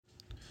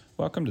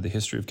Welcome to the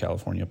History of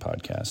California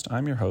podcast.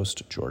 I'm your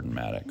host, Jordan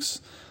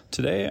Maddox.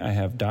 Today I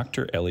have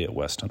Dr. Elliott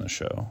West on the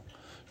show.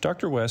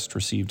 Dr. West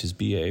received his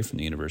BA from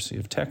the University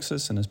of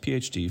Texas and his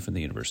Ph.D. from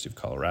the University of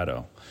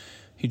Colorado.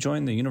 He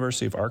joined the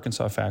University of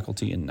Arkansas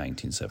faculty in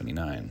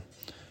 1979.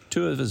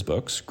 Two of his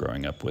books,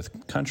 Growing Up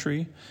with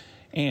Country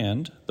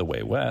and The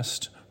Way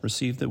West,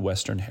 received the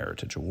Western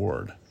Heritage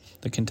Award.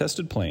 The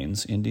Contested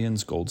Plains,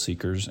 Indians,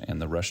 Goldseekers,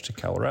 and the Rush to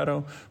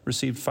Colorado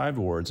received 5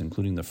 awards,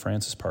 including the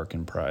Francis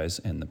Parkman Prize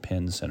and the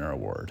Penn Center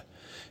Award.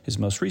 His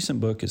most recent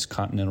book is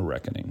Continental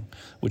Reckoning,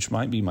 which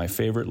might be my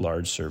favorite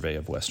large survey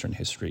of Western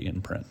history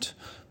in print.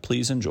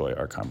 Please enjoy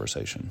our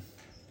conversation.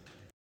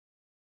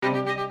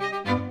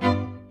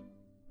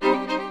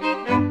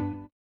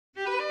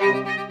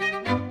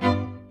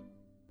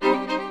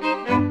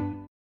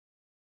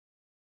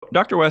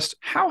 Dr. West,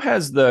 how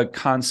has the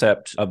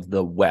concept of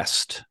the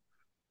West,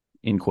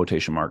 in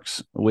quotation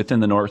marks,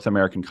 within the North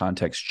American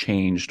context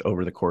changed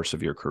over the course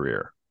of your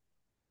career?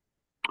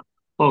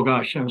 Oh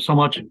gosh, so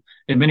much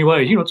in many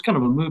ways. It's kind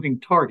of a moving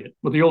target.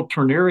 With the old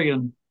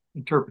Turnerian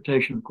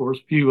interpretation, of course,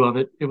 view of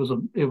it, it was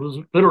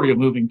literally a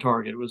moving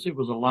target. It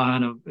was a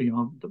line of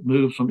that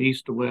moves from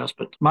east to west.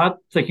 But my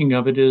thinking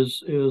of it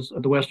is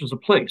the West is a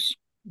place,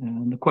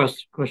 and the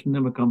question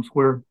then becomes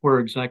where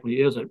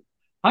exactly is it?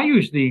 I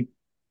use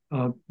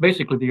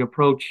basically the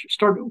approach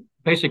started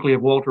basically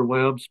of Walter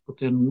Webb's, but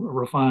then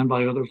refined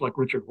by others like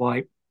Richard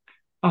White.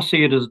 I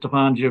see it as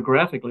defined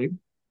geographically.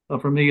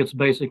 For me, it's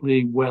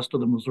basically west of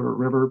the Missouri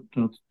River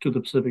to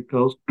the Pacific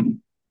coast.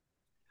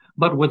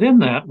 But within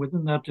that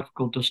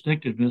difficult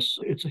distinctiveness,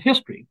 it's a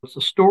history. It's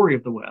the story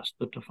of the West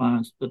that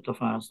defines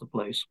the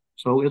place.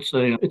 So it's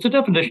a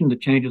definition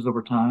that changes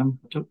over time.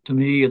 To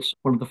me, it's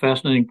one of the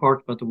fascinating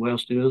parts about the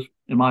West is,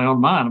 in my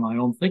own mind, in my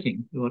own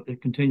thinking,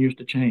 it continues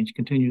to change,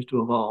 continues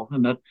to evolve,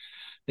 and that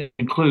it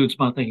includes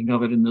my thinking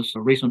of it in this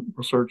recent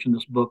research in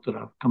this book that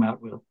I've come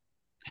out with.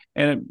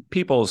 And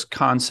people's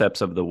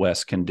concepts of the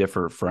West can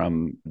differ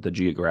from the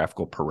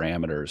geographical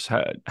parameters.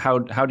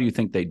 How do you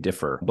think they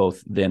differ,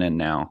 both then and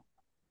now?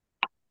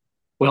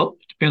 Well,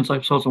 it depends,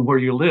 I suppose, on where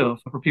you live.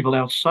 For people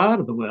outside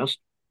of the West,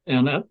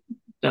 and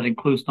that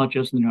includes not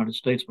just in the United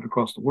States, but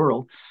across the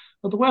world,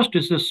 but the West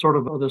is this sort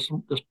of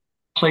this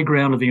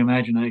playground of the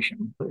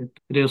imagination.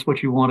 It is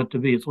what you want it to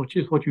be. It's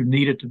what you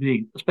need it to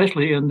be,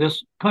 especially in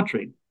this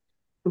country.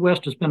 The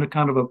West has been a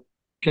kind of a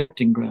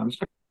projecting ground.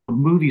 It's like a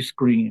movie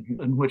screen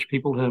in which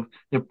people have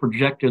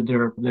projected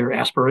their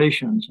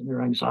aspirations and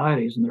their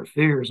anxieties and their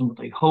fears and what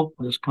they hope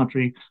this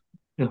country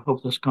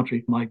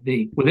might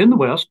be. Within the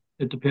West,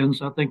 it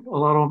depends, I think, a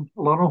lot on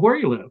where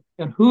you live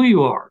and who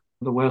you are.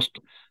 The West,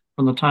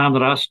 from the time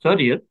that I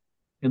study it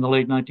in the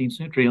late 19th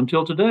century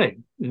until today,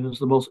 is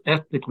the most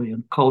ethnically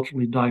and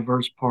culturally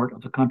diverse part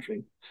of the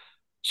country.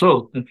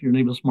 So if your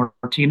name is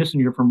Martinez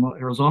and you're from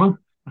Arizona,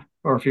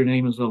 or if your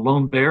name is a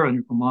Lone Bear and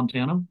you're from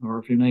Montana, or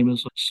if your name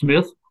is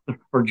Smith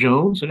or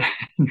Jones and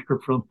you're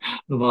from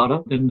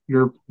Nevada, then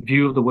your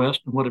view of the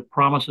West and what it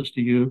promises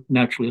to you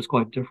naturally is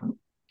quite different.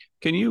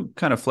 Can you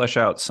kind of flesh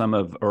out some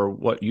of, or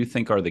what you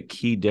think are the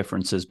key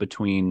differences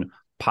between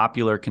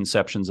popular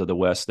conceptions of the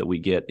West that we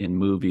get in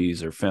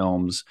movies or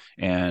films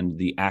and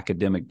the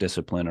academic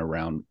discipline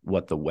around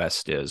what the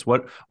West is?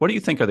 What do you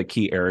think are the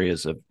key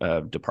areas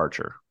of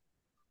departure?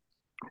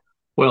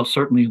 Well,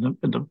 certainly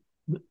the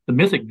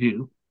mythic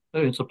view.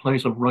 It's a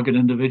place of rugged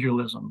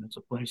individualism. It's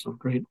a place of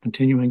great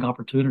continuing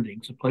opportunity.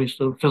 It's a place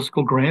of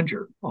physical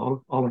grandeur,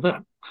 all of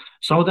that.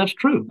 Some of that's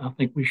true. I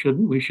think we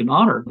should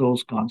honor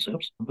those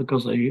concepts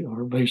because they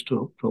are based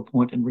to a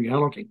point in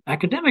reality.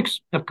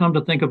 Academics have come to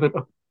think of it,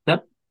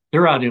 that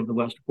their idea of the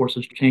West, of course,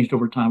 has changed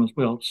over time as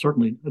well,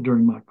 certainly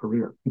during my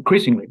career.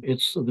 Increasingly,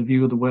 it's the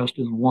view of the West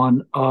is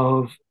one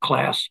of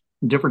class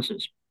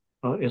differences.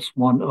 It's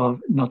one of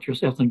not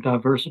just ethnic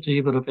diversity,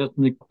 but of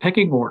ethnic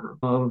pecking order,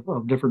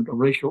 of different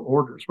racial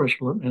orders,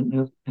 racial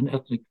and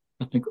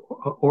ethnic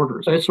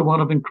orders. It's one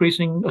of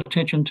increasing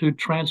attention to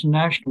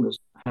transnationalism,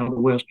 how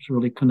the West is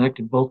really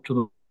connected both to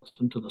the West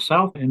and to the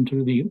South,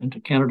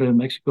 into Canada and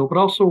Mexico, but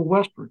also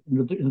westward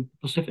into the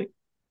Pacific.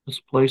 It's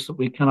a place that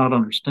we cannot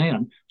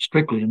understand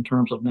strictly in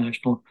terms of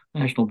national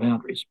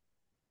boundaries.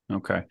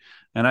 Okay.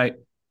 And I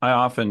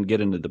often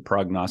get into the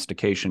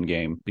prognostication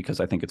game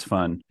because I think it's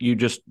fun. You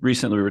just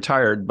recently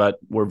retired, but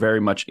we're very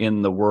much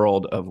in the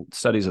world of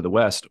studies of the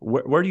West.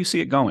 Where do you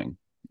see it going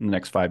in the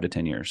next 5 to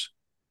 10 years?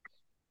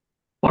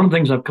 One of the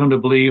things I've come to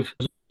believe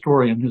as a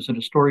historian is that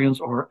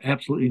historians are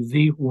absolutely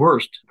the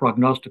worst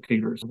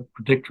prognosticators,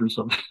 predictors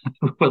of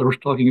whether we're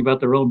talking about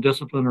their own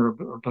discipline or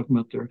talking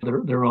about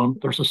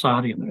their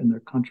society and their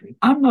country.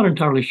 I'm not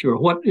entirely sure.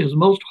 What is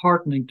most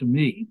heartening to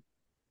me,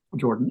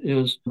 Jordan,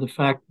 is the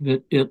fact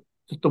that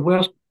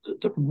the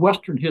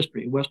Western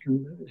history,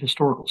 Western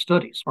historical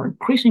studies are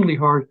increasingly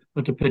hard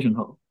to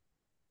pigeonhole.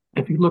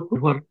 If you look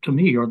at what to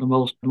me are the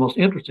most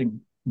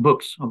interesting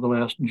books of the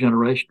last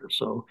generation or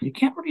so, you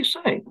can't really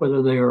say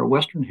whether they are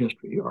Western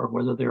history or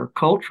whether they are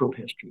cultural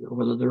history or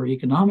whether they're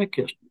economic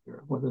history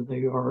or whether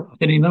they are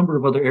any number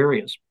of other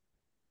areas.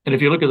 And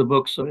if you look at the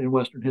books in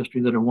Western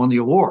history that have won the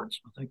awards,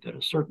 I think that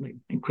is certainly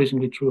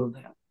increasingly true of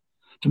that.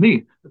 To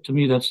me,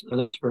 that's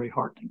very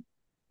heartening.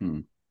 Hmm.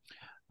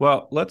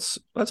 Well, let's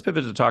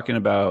pivot to talking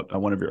about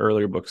one of your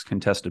earlier books,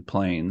 Contested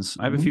Plains.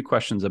 I have a few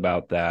questions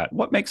about that.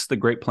 What makes the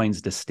Great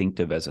Plains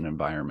distinctive as an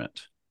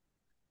environment?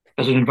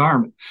 As an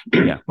environment,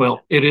 Yeah.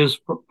 well, it is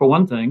for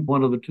one thing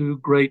one of the two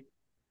great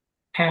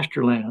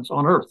pasture lands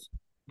on Earth.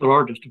 The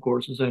largest, of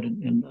course, is that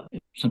in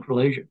Central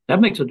Asia.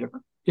 That makes it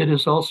different. It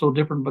is also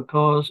different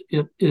because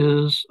it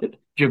is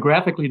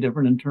geographically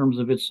different in terms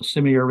of its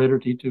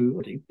semi-aridity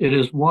to it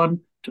is one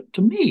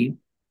to me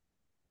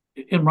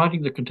in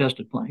writing the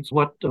Contested Plains.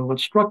 What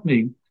struck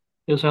me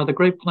is how the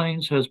Great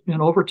Plains has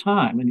been over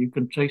time, and you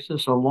can trace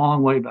this a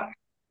long way back.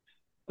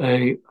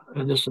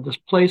 This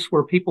place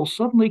where people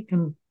suddenly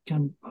can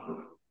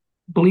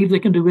believe they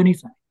can do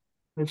anything.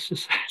 It's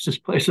this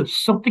place. There's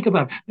something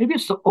about it. Maybe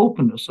it's the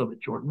openness of it,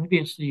 Jordan. Maybe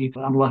it's I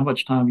don't know how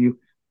much time you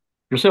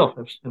yourself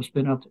have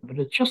spent out there, but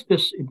it's just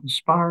this. It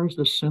inspires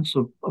this sense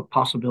of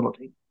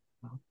possibility.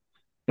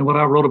 And what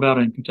I wrote about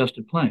in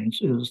Contested Plains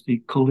is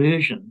the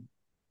collision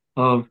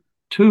of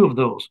two of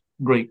those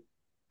great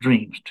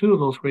dreams, two of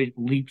those great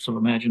leaps of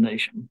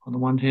imagination. On the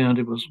one hand,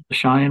 it was the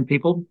Cheyenne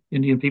people,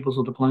 Indian peoples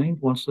of the plains,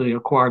 once they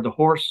acquired the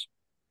horse,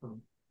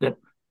 that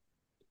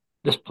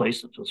this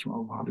place that was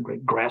one of the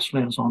great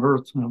grasslands on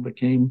earth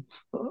became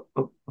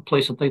a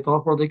place that they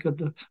thought where they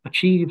could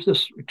achieve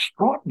this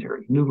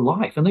extraordinary new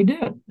life. And they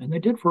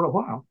did for a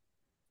while.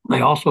 They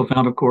also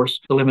found, of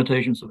course, the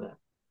limitations of that.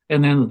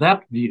 And then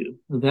that view,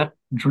 that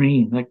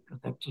dream, that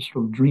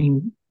sort of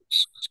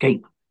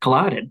dreamscape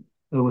collided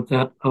with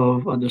that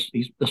of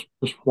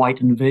this white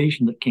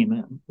invasion that came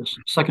in, this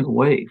second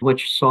wave,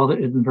 which saw that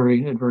in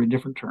very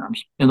different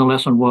terms. And the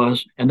lesson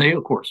was, and they,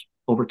 of course,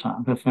 over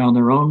time have found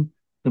their own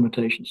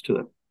limitations to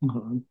it.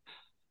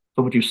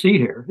 So what you see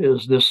here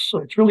is this,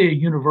 it's really a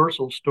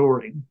universal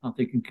story. I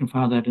think you can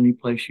find that any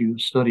place you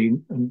study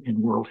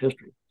in world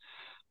history.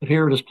 But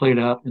here it is played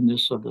out in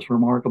this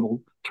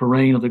remarkable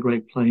terrain of the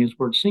Great Plains,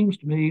 where it seemed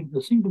to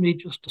me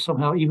just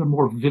somehow even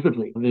more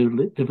vividly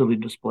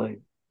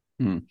displayed.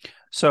 Hmm.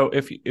 So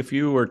if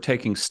you were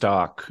taking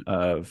stock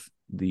of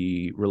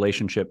the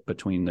relationship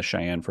between the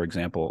Cheyenne, for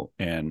example,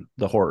 and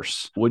the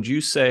horse, would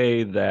you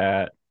say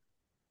that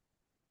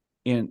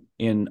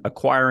in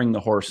acquiring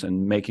the horse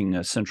and making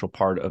a central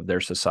part of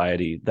their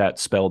society, that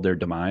spelled their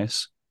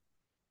demise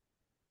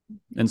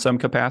in some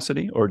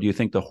capacity? Or do you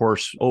think the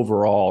horse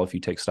overall, if you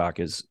take stock,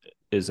 is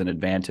an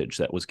advantage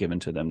that was given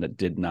to them that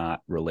did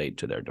not relate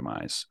to their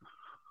demise?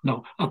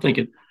 No, I think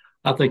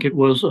it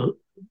was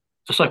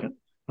a second.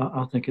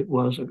 I think it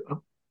was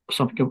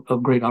something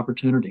of great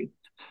opportunity.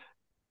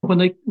 When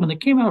they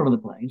came out on the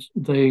plains,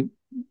 they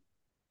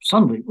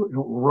suddenly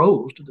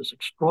rose to this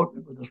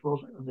extraordinary,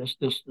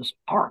 this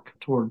arc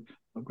toward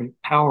a great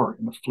power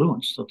and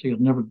affluence that they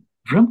had never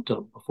dreamt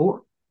of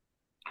before.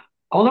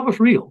 All that was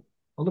real.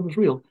 All that was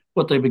real.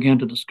 What they began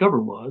to discover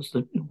was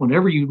that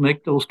whenever you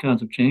make those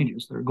kinds of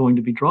changes, there are going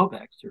to be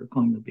drawbacks. There are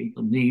going to be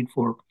the need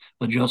for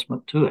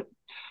adjustment to it.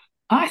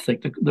 I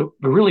think the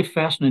really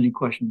fascinating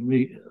question to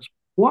me is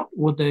what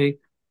would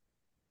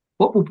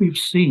we have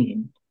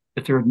seen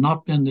if there had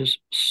not been this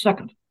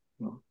second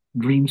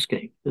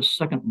dreamscape, this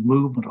second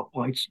movement of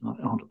whites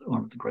onto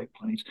the Great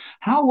Plains?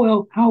 How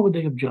would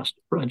they have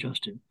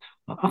adjusted?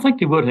 I think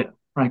they would have,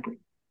 frankly.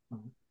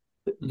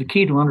 The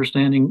key to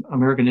understanding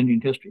American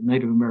Indian history,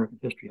 Native American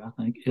history, I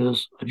think,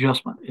 is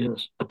adjustment,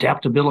 is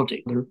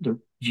adaptability. They're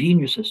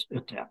geniuses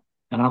at that,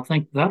 and I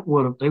think that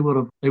they would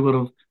have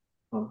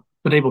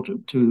been able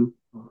to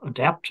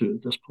adapt to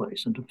this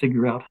place and to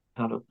figure out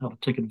how to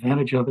take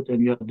advantage of it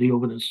and yet deal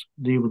with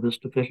its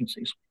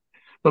deficiencies.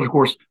 But of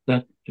course,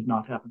 that did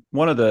not happen.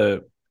 One of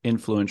the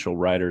influential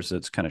writers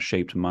that's kind of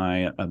shaped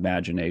my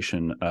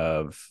imagination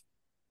of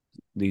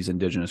these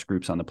indigenous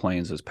groups on the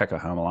plains is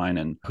Pekka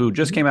Hamalainen, who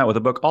just came out with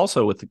a book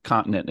also with the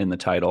continent in the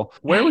title.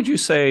 Where would you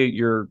say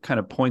your kind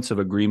of points of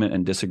agreement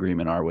and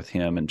disagreement are with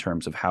him in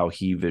terms of how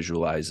he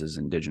visualizes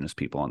indigenous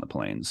people on the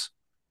plains?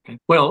 Okay.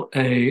 Well,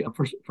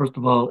 first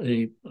of all,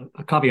 a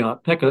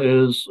caveat.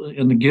 Pekka is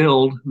in the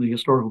Guild, the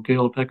historical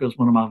Guild. Pekka is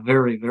one of my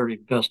very, very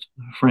best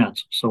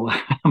friends. So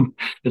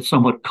it's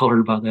somewhat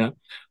colored by that.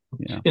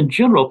 Yeah. In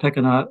general,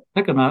 Pekka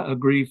and I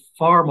agree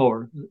far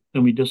more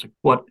than we disagree.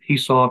 What he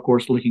saw, of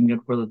course, looking at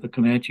whether the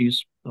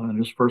Comanches in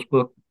his first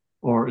book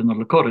or in the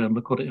Lakota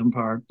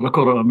Empire,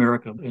 Lakota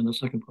America in the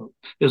second book,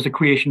 is the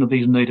creation of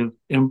these native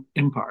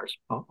empires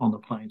on the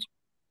plains.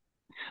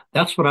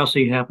 That's what I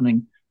see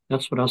happening.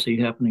 That's what I see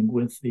happening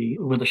with the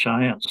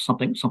Cheyennes.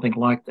 Something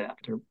like that.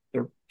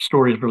 Their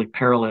story is really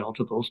parallel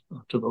to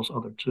those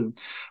other two.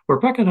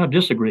 Where Pekka and I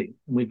disagree,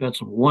 we've had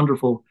some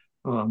wonderful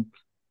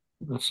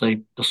let's say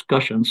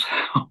discussions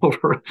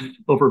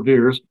over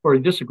beers where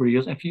he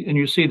disagrees, and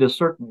you see this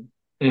certainly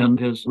in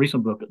his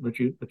recent book that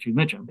you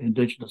mentioned,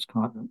 Indigenous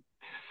Continent,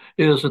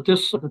 is that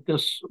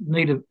this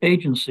native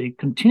agency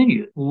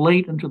continued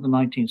late into the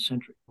 19th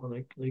century,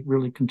 where they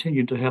really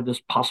continued to have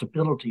this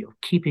possibility of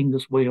keeping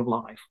this way of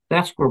life.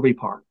 That's where we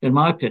part, in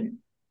my opinion.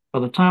 By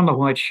the time the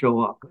whites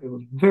show up,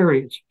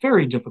 it's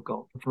very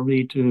difficult for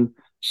me to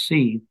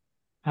see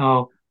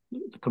how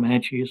the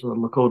Comanches or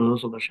the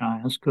Lakotas or the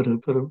Cheyennes could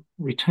have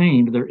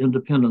retained their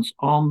independence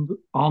on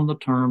the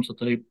terms that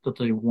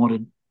they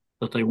wanted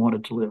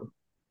to live.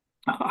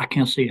 I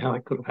can't see how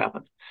it could have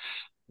happened.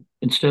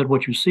 Instead,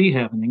 what you see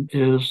happening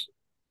is,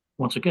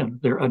 once again,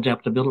 their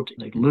adaptability.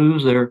 They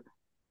lose their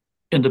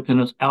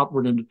independence,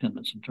 outward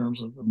independence, in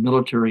terms of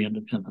military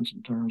independence,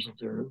 in terms of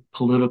their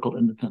political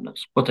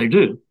independence. What they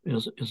do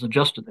is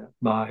adjust to that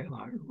by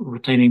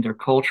retaining their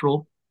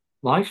cultural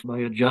life, by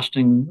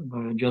adjusting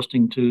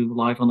to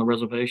life on the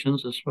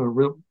reservations. It's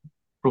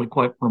really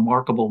quite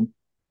remarkable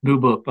new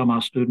book by my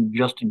student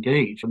Justin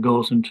Gage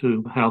goes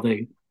into how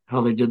they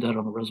did that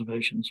on the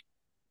reservations.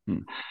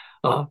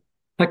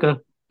 Pekka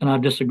and I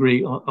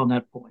disagree on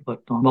that point,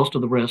 but on most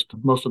of the West,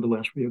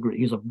 we agree.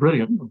 He's a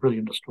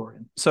brilliant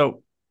historian.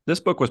 So this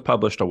book was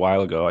published a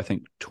while ago, I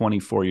think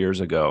 24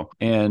 years ago.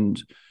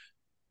 And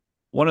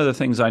one of the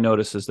things I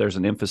noticed is there's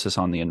an emphasis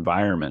on the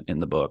environment in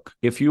the book.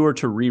 If you were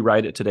to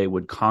rewrite it today,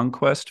 would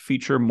conquest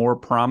feature more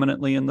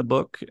prominently in the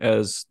book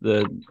as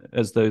the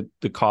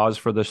cause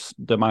for the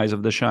demise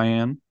of the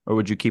Cheyenne, or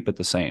would you keep it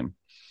the same?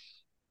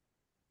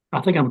 I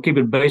think I'm going to keep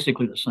it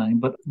basically the same,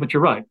 but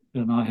you're right.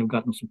 And I have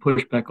gotten some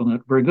pushback on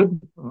that. Very good,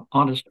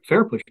 honest,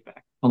 fair pushback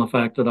on the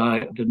fact that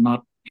I did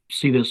not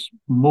see this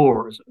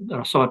more.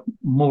 I saw it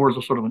more as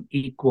a sort of an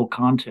equal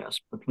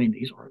contest between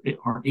these, or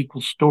an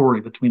equal story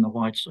between the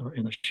whites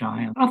and the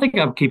Cheyenne. I think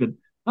it would keep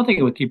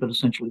it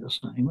essentially the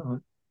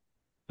same.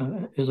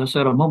 As I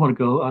said a moment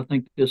ago, I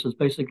think this is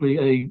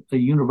basically a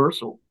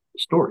universal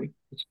story.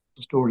 It's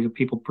a story of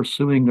people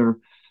pursuing their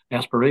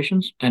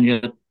aspirations, and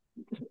yet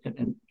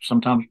and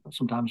sometimes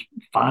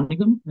finding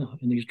them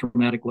in these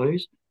dramatic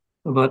ways,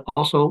 but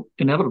also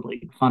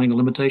inevitably finding the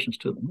limitations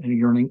to them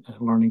and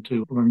learning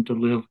to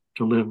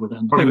live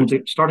within,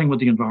 starting with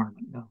the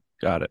environment. Yeah.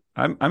 Got it.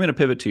 I'm going to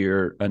pivot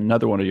to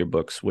another one of your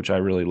books, which I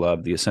really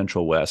love, The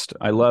Essential West.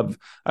 I love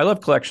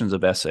collections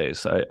of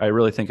essays. I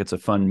really think it's a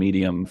fun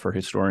medium for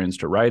historians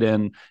to write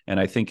in, and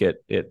I think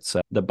it's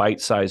the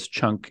bite-sized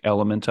chunk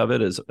element of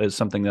it is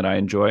something that I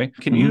enjoy.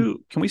 Can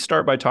we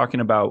start by talking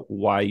about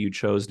why you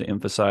chose to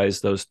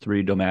emphasize those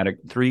three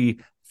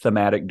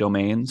thematic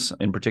domains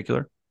in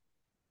particular?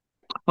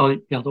 Oh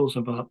yeah, those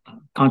about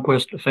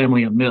conquest,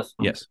 family, and myth.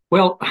 Yes.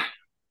 Well,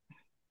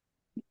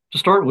 to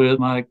start with,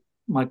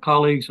 my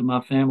colleagues and my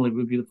family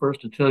would be the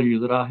first to tell you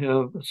that I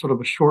have sort of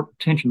a short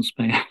attention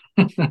span.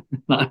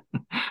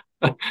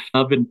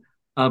 I've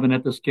been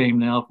at this game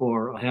now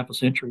for half a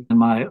century,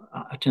 and I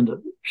tend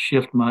to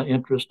shift my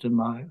interest and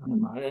my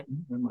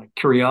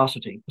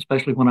curiosity,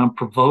 especially when I'm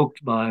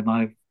provoked by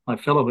my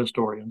fellow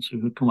historians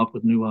who come up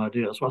with new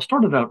ideas. So I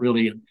started out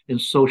really in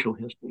social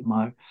history.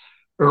 My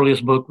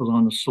earliest book was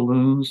on the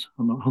saloons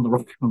on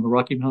the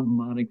Rocky Mountain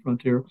mining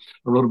frontier.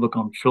 I wrote a book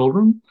on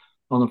children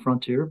on the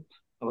frontier.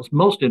 I was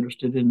most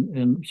interested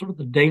in sort of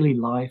the daily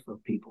life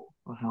of people,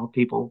 how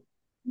people,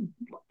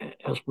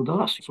 as with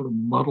us, sort of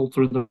muddle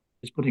through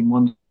putting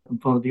one in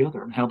front of the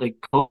other, and how they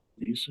cope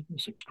with these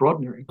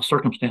extraordinary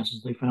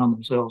circumstances they found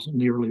themselves in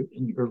the early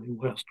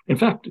West. In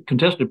fact,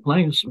 Contested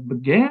Plains I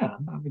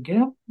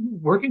began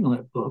working on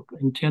that book,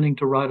 intending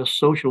to write a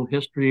social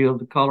history of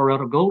the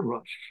Colorado Gold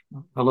Rush.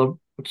 I went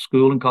to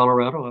school in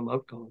Colorado. I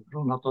loved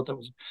Colorado, and I thought that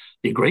would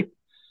be great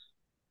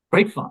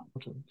fun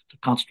to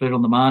concentrate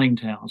on the mining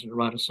towns and to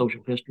write a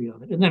social history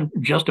of it. And then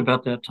just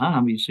about that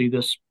time, you see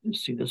this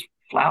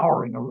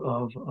flowering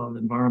of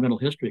environmental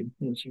history.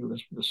 You see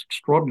this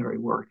extraordinary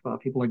work by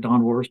people like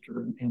Don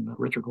Worster and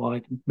Richard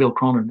White and Bill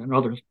Cronin and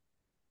others.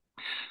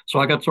 So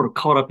I got sort of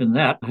caught up in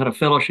that. I had a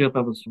fellowship.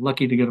 I was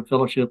lucky to get a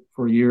fellowship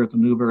for a year at the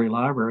Newberry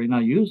Library, and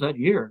I used that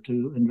year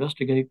to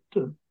investigate,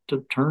 to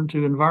turn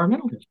to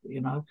environmental history.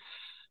 And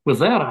with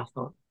that, I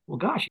thought, well,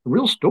 gosh, the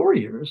real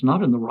story here is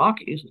not in the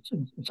Rockies;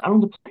 it's out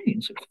on the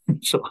plains.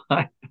 So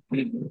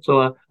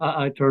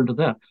I turned to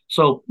that.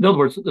 So in other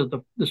words,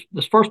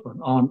 this first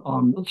one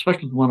on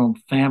especially the one on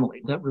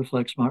family, that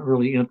reflects my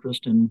early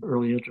interest in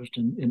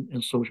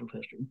social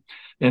history,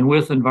 and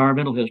with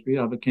environmental history,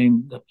 I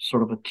became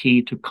sort of a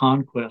key to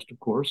conquest, of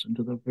course, and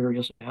to the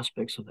various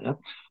aspects of that.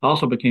 I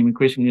also became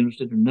increasingly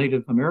interested in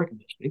Native American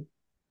history.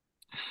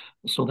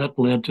 So that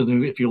led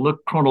to if you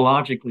look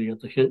chronologically at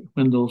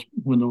when those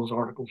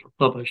articles are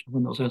published,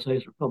 when those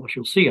essays are published,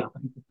 you'll see, I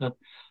think, that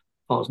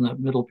falls in that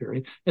middle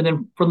period. And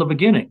then from the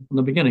beginning,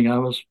 I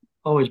was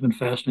always been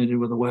fascinated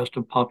with the West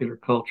of popular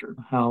culture,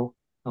 how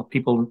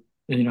people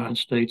in the United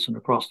States and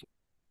across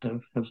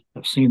have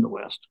seen the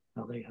West,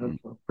 how they have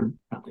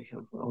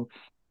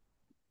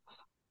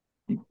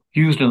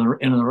used in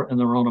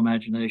their own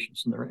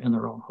imaginations and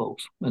their own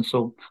hopes. And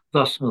so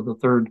thus the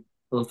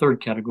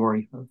third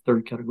category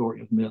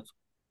of myth.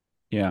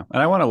 Yeah.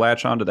 And I want to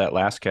latch on to that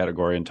last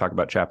category and talk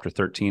about chapter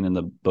 13 in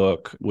the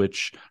book,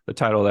 which the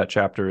title of that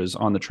chapter is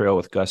On the Trail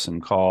with Gus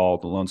and Call,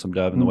 The Lonesome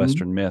Dove and the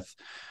Western Myth.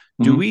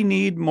 Do we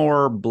need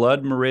more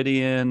Blood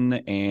Meridian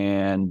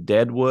and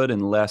Deadwood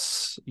and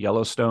less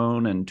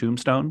Yellowstone and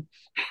Tombstone?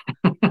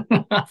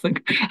 I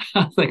think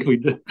I think we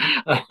do.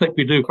 I think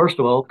we do. First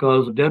of all,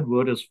 because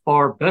Deadwood is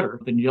far better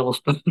than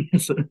Yellowstone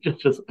just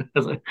as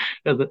a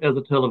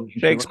television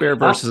show. Shakespeare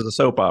versus a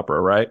soap opera,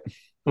 right?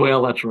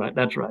 Well, that's right.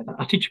 That's right.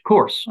 I teach a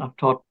course. I've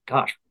taught,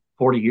 gosh,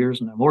 40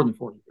 years now, more than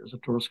 40 years, a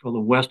course called The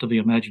West of the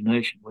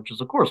Imagination, which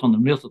is a course on the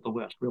myth of the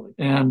West, really.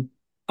 And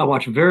I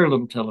watch very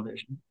little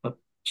television, but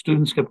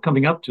students kept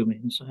coming up to me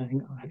and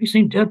saying, "Have you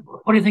seen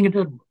Deadwood? What do you think of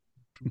Deadwood?"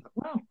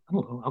 Well, I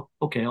don't know.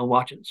 Okay, I'll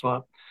watch it.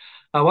 So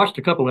I watched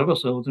a couple of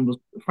episodes and was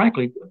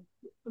frankly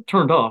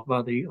turned off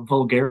by the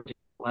vulgarity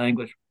of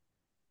language.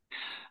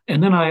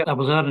 And then I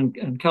was out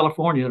in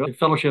California at a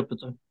fellowship at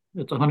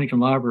the Huntington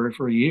Library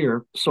for a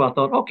year. So I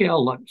thought, okay,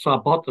 I'll look. So I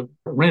bought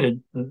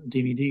rented the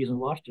DVDs and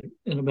watched it.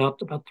 And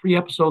about 3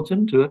 episodes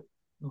into it,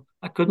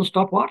 I couldn't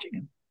stop watching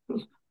it.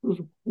 It was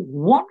a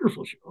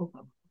wonderful show,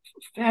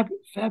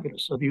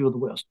 fabulous view of the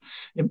West.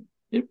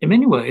 In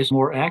many ways,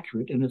 more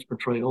accurate in its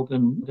portrayal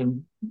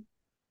than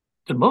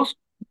most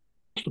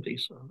of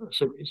these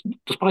series,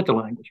 despite the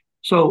language.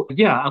 So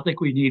yeah, I think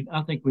we need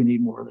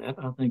more of that.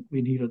 I think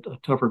we need a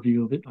tougher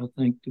view of it. I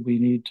think we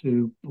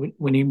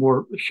need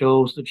more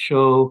shows that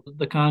show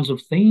the kinds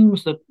of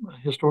themes that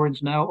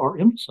historians now are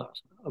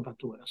emphasizing about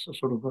the West, a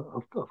sort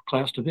of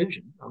class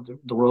division, of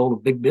the role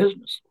of big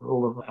business, the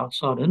role of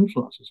outside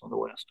influences on the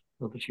West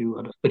that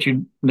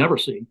you never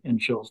see in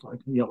shows like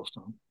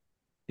Yellowstone.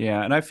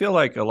 Yeah, and I feel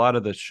like a lot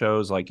of the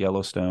shows like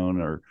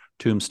Yellowstone or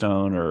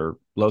Tombstone or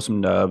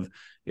Lonesome Dove,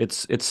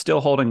 it's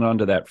still holding on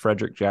to that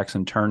Frederick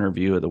Jackson Turner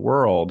view of the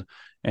world.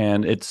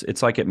 And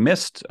it's like it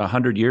missed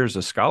 100 years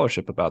of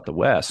scholarship about the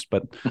West,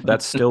 but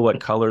that's still what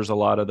colors a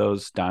lot of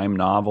those dime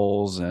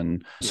novels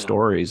and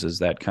stories, is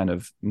that kind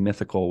of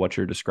mythical, what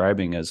you're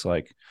describing as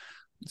like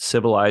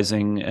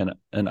civilizing an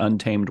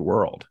untamed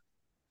world.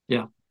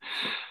 Yeah.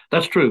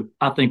 That's true.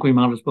 I think we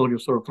might as well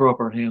just sort of throw up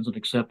our hands and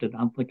accept it.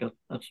 I think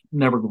that's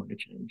never going to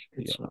change.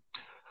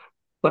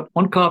 But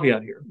one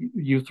caveat here: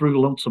 you threw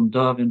Lonesome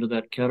Dove into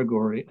that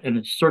category, and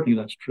that's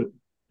true.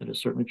 It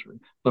is certainly true.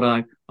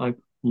 But I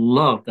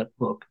love that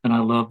book, and I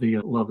love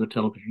the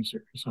television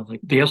series. I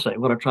think the essay.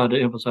 What I tried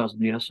to emphasize in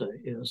the essay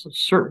is that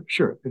sure,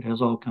 it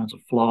has all kinds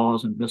of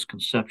flaws and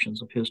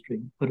misconceptions of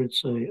history, but it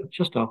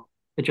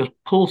just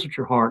pulls at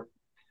your heart.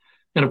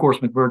 And of course,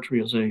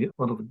 McMurtry is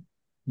one of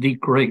the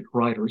great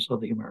writers of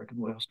the American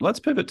West. Let's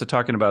pivot to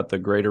talking about the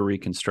Greater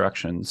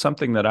Reconstruction,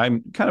 something that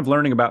I'm kind of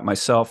learning about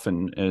myself,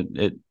 and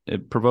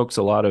it provokes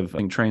a lot of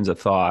trains of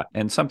thought,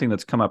 and something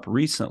that's come up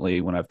recently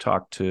when I've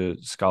talked to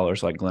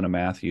scholars like Glenna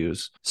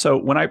Matthews. So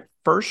when I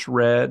first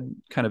read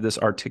kind of this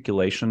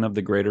articulation of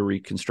the Greater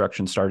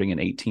Reconstruction starting in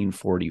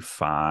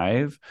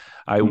 1845,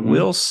 I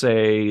will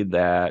say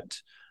that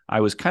I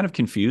was kind of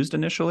confused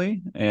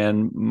initially,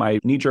 and my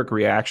knee-jerk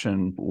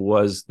reaction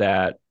was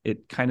that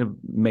it kind of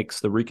makes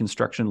the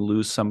Reconstruction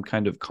lose some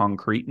kind of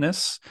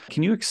concreteness.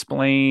 Can you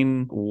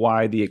explain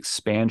why the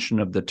expansion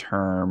of the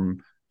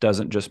term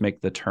doesn't just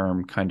make the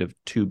term kind of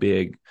too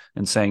big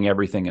and saying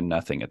everything and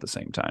nothing at the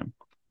same time?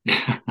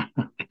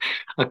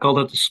 I call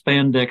that the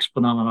spandex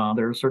phenomenon.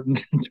 There are certain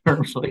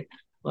terms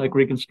like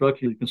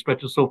Reconstruction.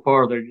 Reconstruction so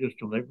far, what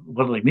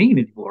do they mean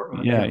anymore?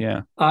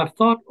 Yeah. I've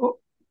thought,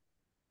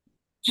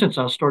 since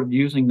I started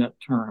using that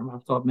term,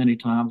 I've thought many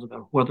times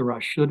about whether I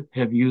should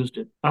have used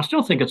it. I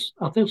still think it's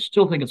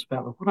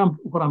valid.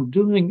 What I'm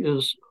doing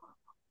is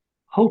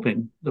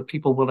hoping that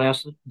people will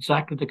ask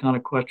exactly the kind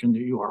of question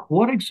that you are.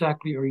 What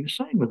exactly are you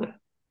saying with that?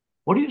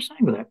 What are you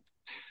saying with that?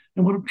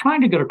 And what I'm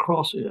trying to get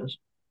across is,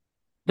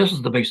 this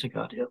is the basic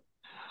idea,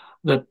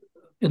 that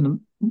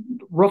in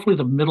roughly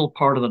the middle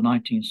part of the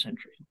 19th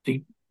century,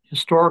 the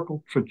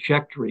historical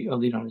trajectory of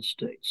the United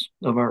States,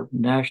 of our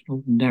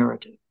national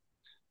narrative,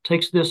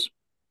 takes this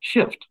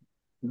shift.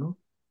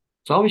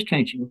 It's always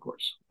changing, of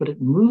course, but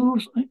it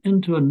moves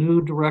into a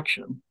new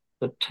direction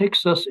that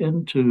takes us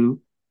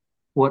into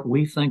what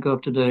we think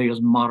of today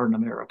as modern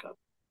America,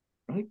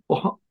 right?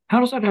 Well, how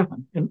does that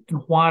happen? And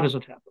why does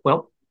it happen?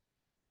 Well,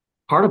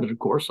 part of it, of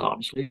course,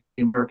 obviously,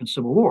 the American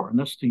Civil War, and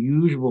that's the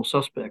usual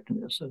suspect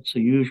in this. That's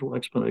the usual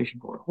explanation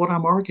for it. What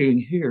I'm arguing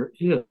here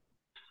is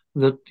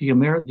that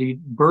the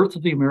birth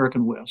of the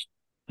American West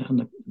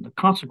and the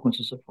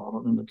consequences that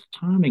followed and the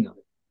timing of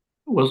it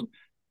was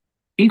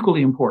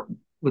equally important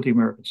with the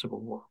American Civil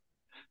War.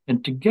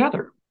 And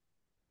together,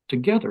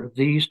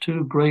 these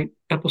two great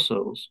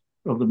episodes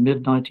of the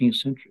mid-19th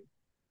century,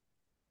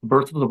 the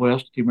birth of the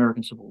West, the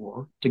American Civil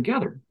War,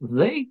 together,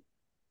 they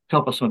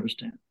help us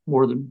understand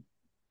more than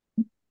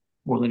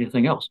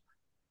anything else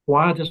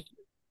why this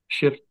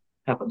shift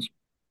happens.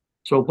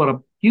 So what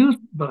I'm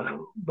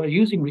by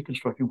using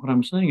Reconstruction, what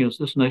I'm saying is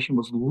this nation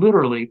was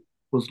literally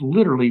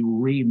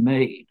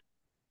remade.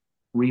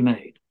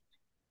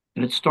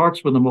 And it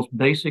starts with the most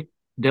basic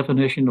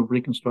definition of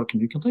Reconstruction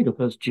you can think of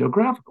as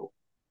geographical.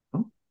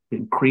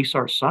 Increase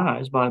our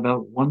size by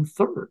about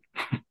 1/3.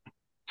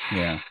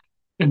 Yeah.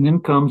 And then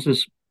comes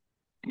this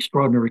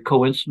extraordinary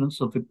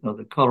coincidence of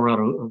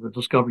the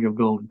discovery of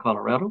gold in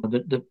Colorado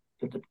that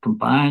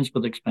combines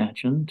with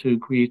expansion to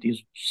create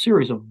these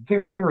series of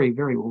very,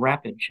 very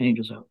rapid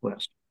changes out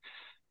west.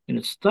 And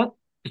it's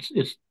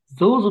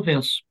those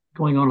events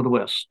going on in the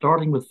West,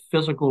 starting with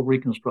physical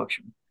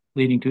reconstruction,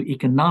 leading to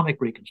economic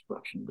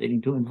reconstruction,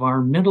 leading to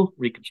environmental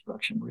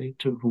reconstruction,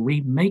 to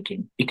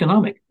remaking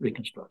economic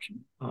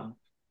reconstruction.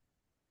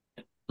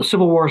 The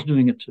Civil War is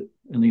doing it too,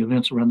 and the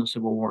events around the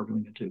Civil War are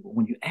doing it too. But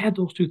when you add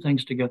those two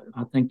things together,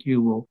 I think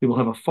you will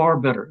have a far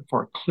better,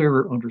 far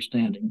clearer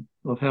understanding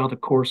of how the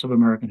course of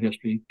American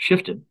history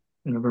shifted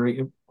in a very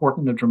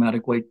important and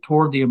dramatic way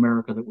toward the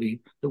America that we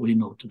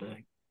know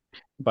today.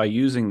 By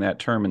using that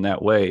term in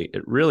that way,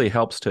 it really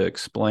helps to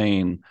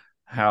explain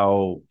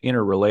how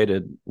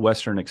interrelated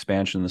Western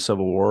expansion and the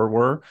Civil War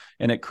were.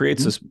 And it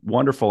creates this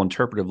wonderful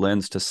interpretive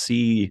lens to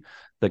see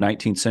the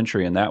 19th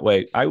century in that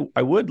way.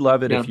 I would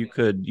love it if you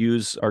could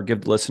use or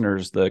give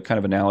listeners the kind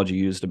of analogy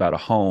used about a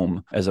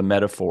home as a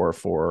metaphor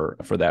for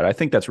that. I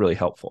think that's really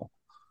helpful.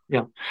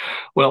 Yeah.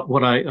 Well,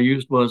 what I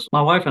used was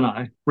my wife and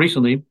I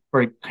recently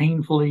very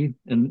painfully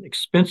and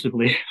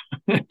expensively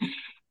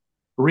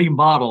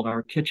remodeled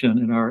our kitchen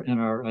and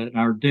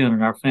our den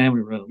and our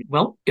family room.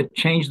 Well, it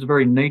changed the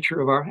very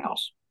nature of our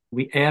house.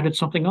 We added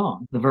something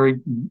on. The very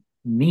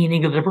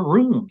meaning of the different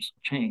rooms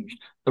changed.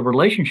 The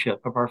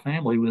relationship of our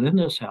family within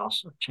this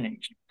house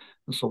changed.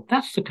 And so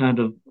that's the kind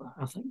of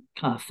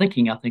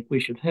thinking I think we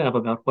should have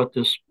about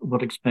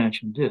what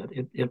expansion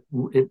did.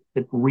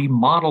 It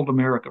remodeled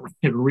America.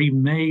 It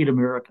remade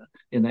America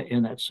in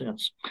that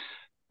sense.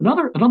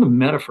 Another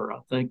metaphor I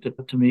think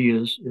that to me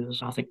is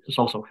I think is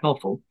also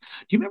helpful.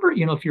 Do you remember,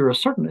 if you're a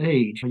certain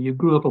age, you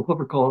grew up with what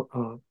were called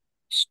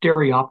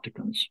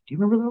stereopticons. Do you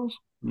remember those?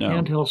 No.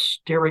 Handheld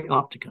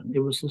stereopticon. It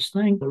was this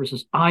thing. There was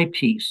this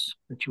eyepiece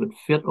that you would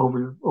fit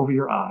over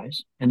your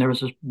eyes, and there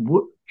was this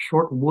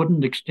short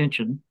wooden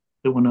extension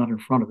that went out in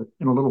front of it,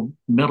 and a little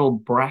metal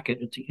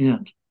bracket at the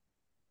end.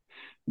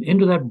 And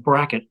into that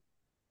bracket,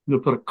 you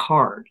would put a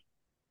card,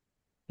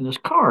 and this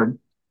card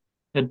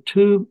had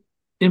two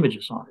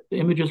images on it. The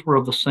images were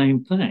of the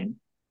same thing,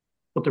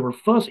 but they were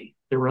fuzzy.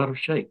 They were out of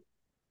shape,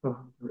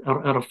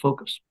 out of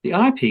focus. The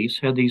eyepiece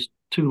had these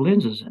two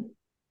lenses in it,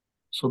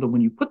 so that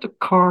when you put the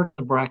card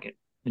in the bracket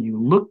and you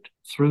looked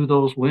through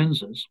those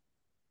lenses,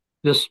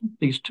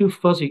 these two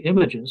fuzzy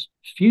images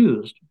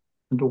fused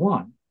into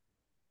one.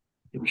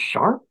 It was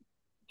sharp,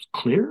 it was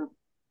clear,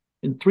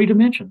 in 3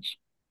 dimensions.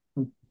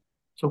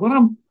 So what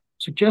I'm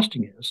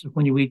suggesting is that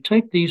when we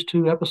take these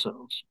two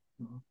episodes,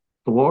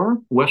 the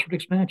war, westward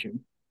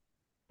expansion,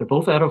 they're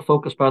both out of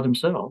focus by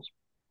themselves,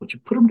 but you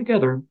put them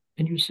together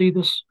and you see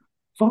this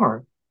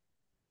far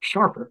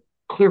sharper,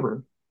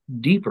 clearer,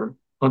 deeper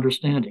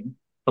understanding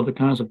of the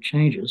kinds of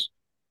changes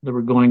that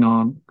were going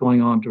on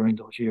during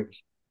those years.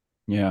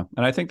 Yeah.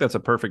 And I think that's a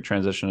perfect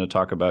transition to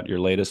talk about your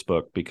latest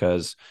book,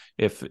 because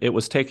if it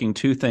was taking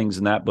 2 things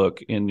in that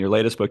book, in your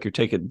latest book, you're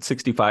taking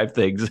 65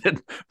 things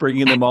and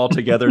bringing them all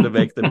together to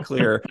make them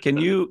clear. Can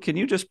you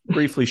just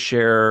briefly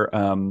share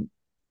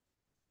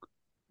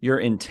your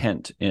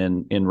intent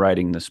in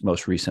writing this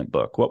most recent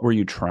book? What were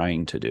you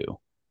trying to do?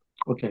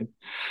 Okay.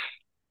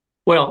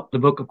 Well, the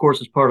book, of course,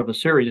 is part of a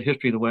series, a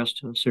History of the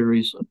West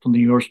series from the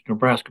University of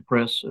Nebraska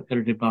Press,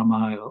 edited by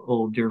my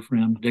old dear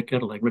friend,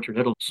 Richard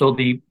Edel. So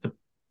the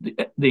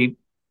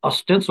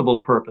ostensible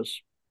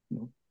purpose,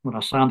 when I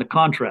signed the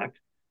contract,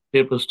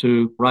 it was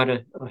to write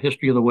a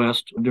history of the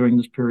West during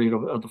this period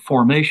of the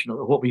formation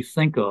of what we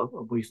think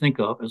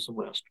of as the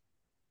West.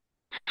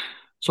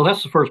 So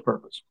that's the first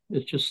purpose.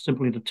 It's just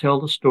simply to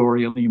tell the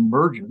story of the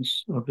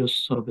emergence of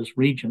this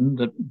region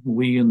that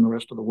we and the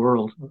rest of the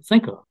world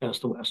think of as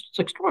the West. It's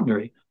an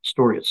extraordinary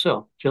story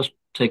itself, just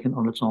taken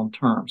on its own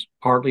terms.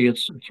 Partly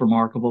it's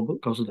remarkable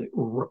because of the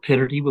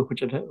rapidity with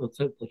which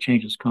the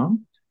changes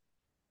come.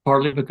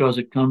 Partly because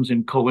it comes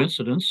in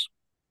coincidence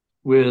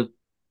with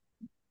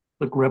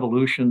the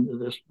revolution,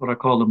 this what I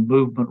call the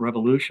movement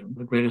revolution,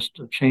 the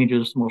greatest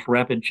changes, the most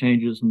rapid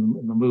changes in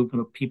the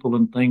movement of people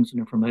and things and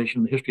information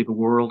in the history of the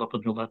world up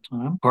until that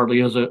time.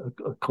 Partly as a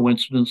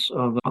coincidence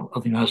of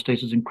the United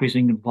States'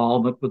 increasing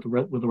involvement with the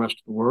rest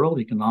of the world,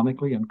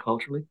 economically and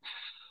culturally.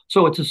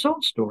 So it's its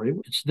own story.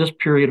 It's this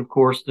period, of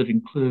course, that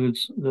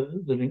includes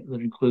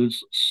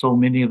so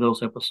many of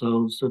those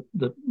episodes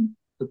that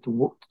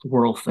the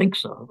world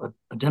thinks of,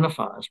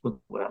 identifies with the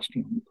West,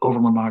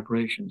 overland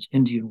migrations,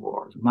 Indian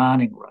wars,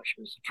 mining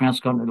rushes, the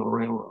Transcontinental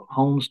Railroad,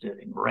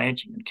 homesteading,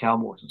 ranching, and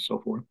cowboys, and so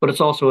forth. But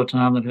it's also a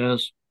time that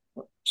has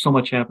so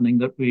much happening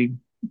that we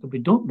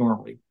don't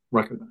normally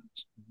recognize.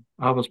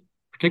 I was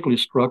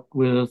particularly struck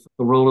with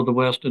the role of the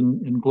West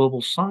in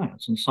global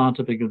science and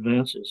scientific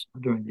advances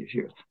during these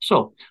years.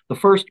 So the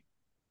first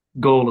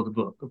goal of the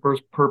book, the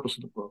first purpose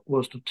of the book,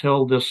 was to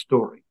tell this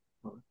story.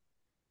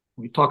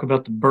 When we talk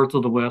about the birth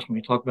of the West, when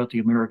we talk about the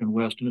American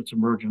West and its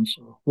emergence,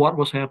 what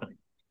was happening?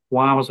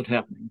 Why was it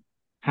happening?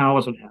 How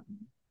was it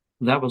happening?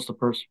 That was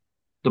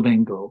the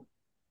main goal.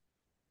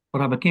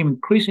 But I became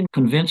increasingly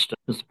convinced,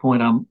 is the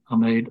point I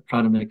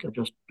tried to make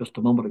just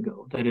a moment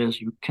ago. That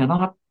is, you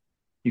cannot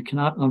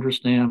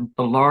understand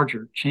the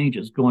larger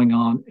changes going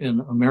on in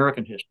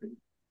American history.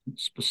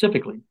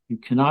 Specifically, you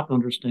cannot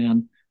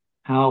understand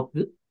how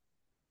the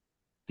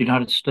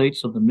United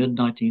States of the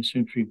mid-19th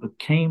century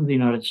became the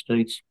United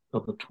States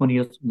of the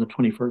 20th and the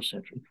 21st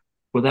century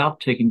without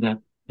taking that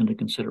into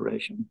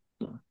consideration.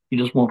 You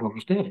just won't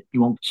understand it.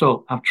 You won't.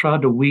 So I've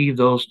tried to weave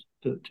those,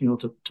 to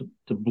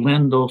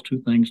blend those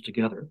two things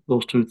together,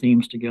 those two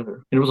themes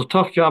together. And it was a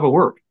tough job of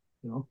work.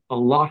 A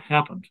lot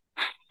happened.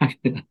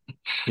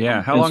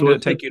 Yeah. How long did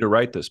it take you to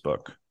write this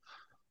book?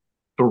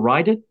 To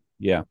write it?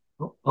 Yeah.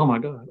 Oh my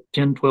God,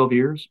 10, 12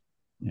 years.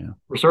 Yeah.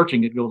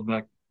 Researching it goes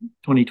back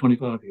 20,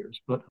 25 years,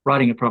 but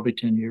writing it probably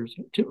 10 years,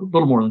 a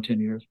little more than 10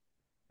 years.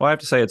 Well, I have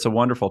to say it's a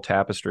wonderful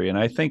tapestry, and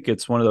I think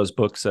it's one of those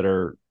books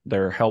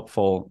they're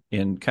helpful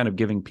in kind of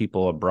giving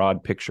people a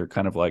broad picture,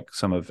 kind of like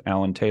some of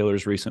Alan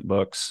Taylor's recent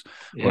books,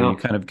 where you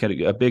kind of get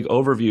a big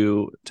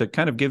overview to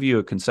kind of give you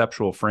a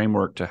conceptual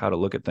framework to how to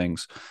look at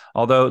things.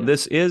 Although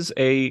this is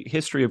a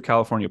history of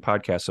California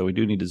podcast, so we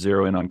do need to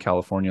zero in on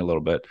California a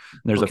little bit.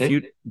 And there's a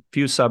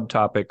few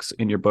subtopics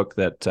in your book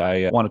that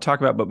I want to talk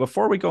about. But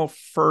before we go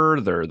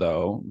further,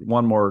 though,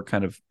 one more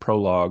kind of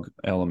prologue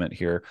element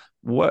here.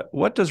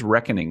 What does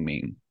reckoning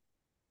mean?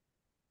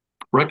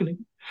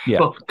 Reckoning? Yeah.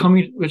 Well,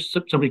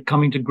 somebody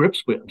coming to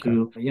grips with,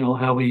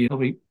 how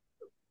we.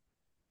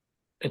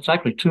 It's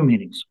actually two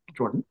meanings,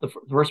 Jordan. The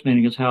first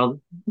meaning is how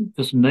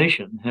this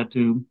nation had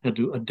to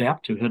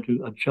adapt to, had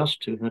to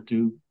adjust to, had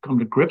to come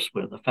to grips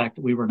with the fact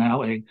that we were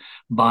now a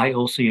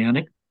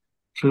bi-oceanic,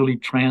 truly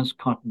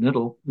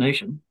transcontinental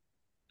nation.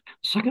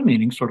 The second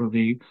meaning, sort of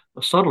the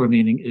subtler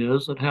meaning,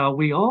 is that how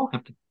we all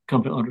have to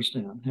come to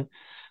understand,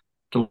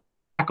 to look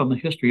back on the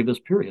history of this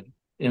period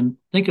and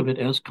think of it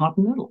as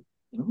continental.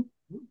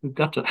 We've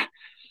got to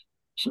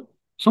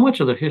so much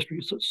of the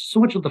history, so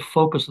much of the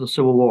focus of the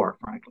Civil War,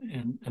 frankly,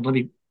 and let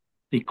me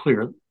be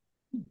clear,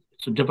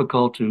 it's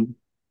difficult to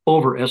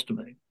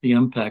overestimate the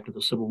impact of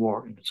the Civil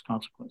War and its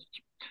consequences.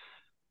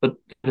 But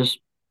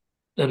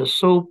that has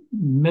so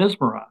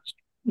mesmerized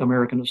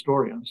American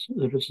historians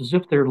that it's as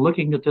if they're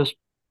looking at this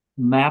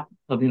map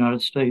of the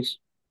United States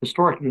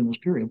historically in this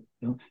period,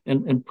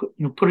 and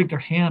putting their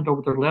hand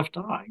over their left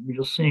eye.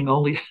 You're just seeing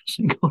only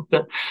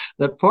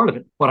that part of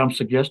it. What I'm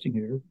suggesting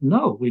here,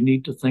 no, we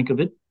need to think of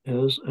it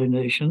as a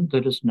nation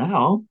that is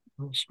now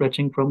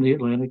stretching from the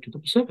Atlantic to the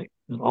Pacific,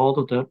 and all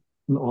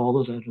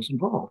that is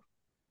involved.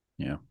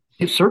 Yeah,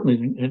 it's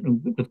certainly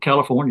with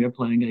California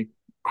playing a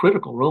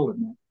critical role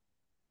in that.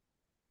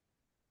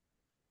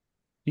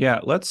 Yeah,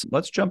 let's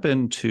jump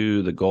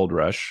into the gold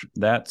rush.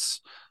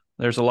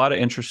 There's a lot of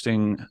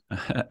interesting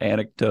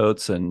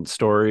anecdotes and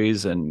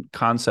stories and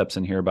concepts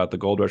in here about the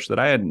gold rush that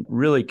I hadn't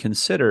really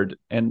considered.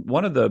 And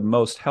one of the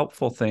most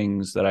helpful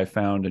things that I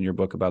found in your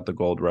book about the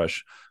gold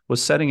rush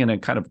was setting in a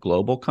kind of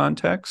global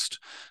context.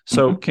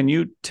 So can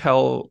you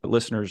tell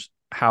listeners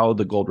how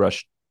the gold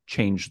rush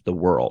changed the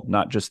world,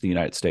 not just the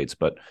United States,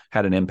 but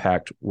had an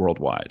impact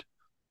worldwide?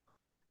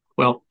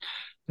 Well,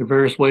 there are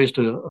various ways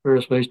to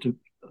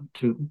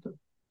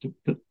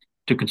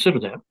consider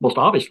that. Most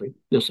obviously,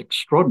 this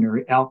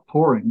extraordinary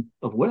outpouring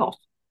of wealth.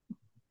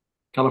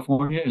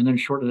 California, and then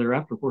shortly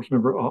thereafter, of course,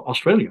 remember,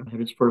 Australia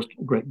had its first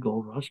great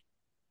gold rush.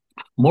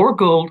 More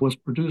gold was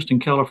produced in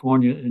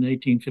California in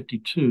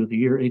 1852, the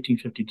year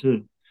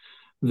 1852,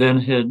 than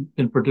had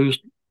been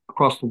produced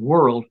across the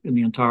world in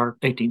the entire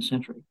 18th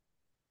century.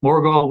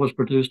 More gold was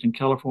produced in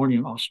California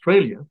and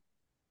Australia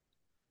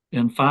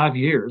in 5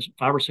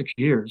 or 6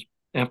 years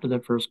after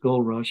that first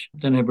gold rush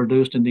than had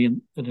produced that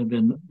had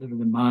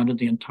been mined in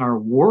the entire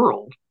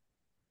world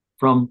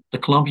from the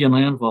Columbian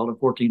land vault of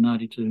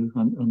 1492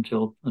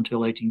 until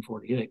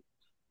 1848.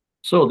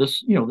 So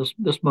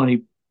this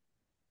money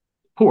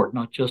poured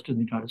not just in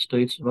the United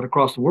States but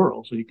across the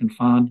world. So you can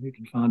find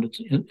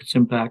its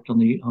impact on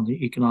the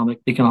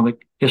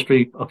economic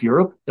history of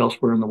Europe,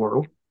 elsewhere in the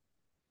world.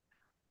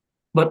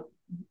 But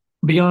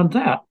beyond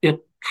that,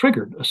 it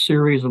triggered a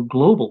series of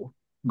global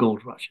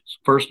gold rushes,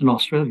 first in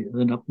Australia,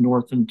 then up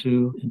north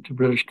into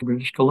British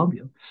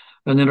Columbia.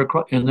 And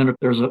then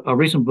there's a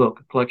recent book,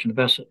 a collection of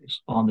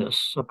essays on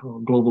this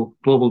called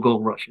Global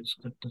Gold Rushes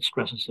that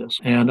stresses this.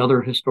 And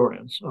other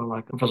historians,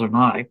 like Professor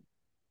Nye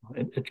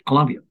at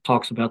Columbia,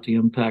 talks about the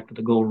impact of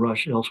the gold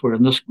rush elsewhere.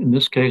 In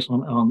this case,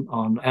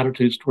 on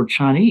attitudes toward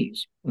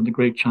Chinese and the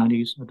great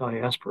Chinese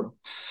diaspora.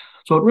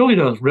 So it really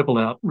does ripple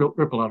out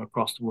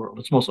across the world.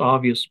 Its most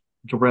obvious,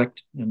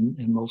 direct, and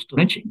most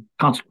wrenching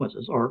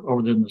consequences are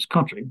within this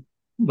country,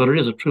 but it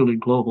is a truly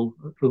global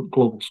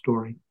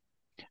story.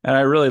 And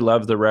I really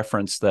love the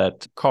reference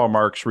that Karl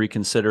Marx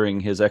reconsidering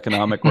his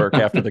economic work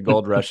after the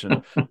gold rush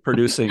and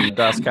producing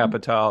Das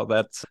Kapital.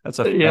 That's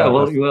a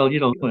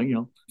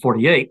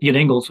 48. Ian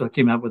Ingalls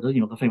came out with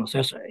the famous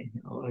essay.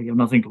 You have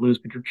nothing to lose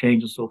but your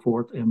change, and so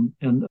forth. And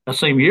that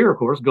same year, of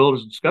course, gold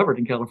is discovered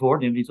in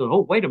California, and he said,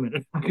 "Oh, wait a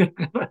minute, got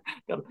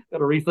to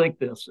rethink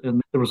this."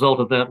 And the result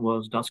of that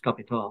was Das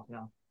Kapital.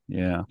 Yeah.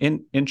 Yeah.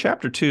 In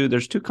chapter 2,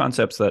 there's two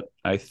concepts that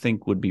I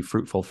think would be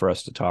fruitful for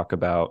us to talk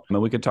about. I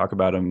mean, we could talk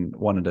about them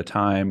one at a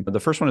time.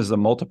 The first one is the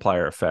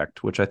multiplier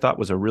effect, which I thought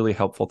was a really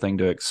helpful thing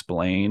to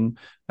explain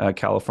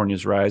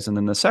California's rise. And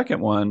then the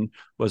second one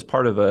was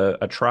part of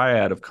a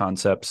triad of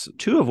concepts,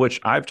 two of which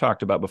I've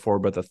talked about before,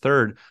 but the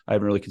third I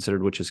haven't really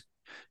considered, which is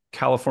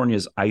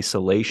California's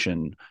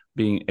isolation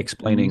being Mhm.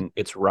 explaining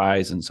its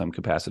rise in some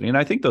capacity. And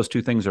I think those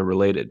two things are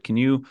related. Can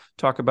you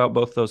talk about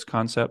both those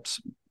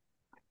concepts?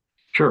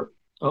 Sure.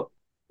 Uh,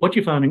 what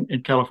you find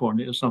in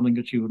California is something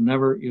that you've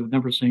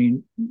never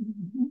seen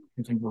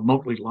anything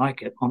remotely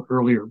like it on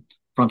earlier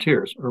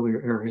frontiers,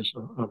 earlier areas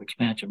of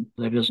expansion.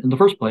 That is, in the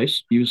first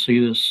place, you see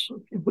this,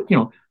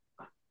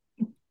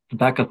 to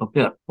back up a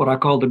bit, what I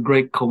call the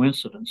great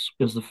coincidence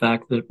is the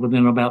fact that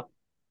within about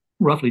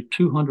roughly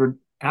 200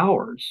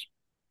 hours,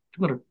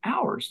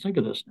 think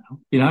of this now,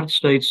 the United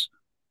States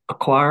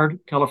acquired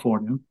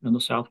California in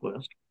the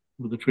Southwest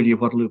with the Treaty of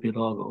Guadalupe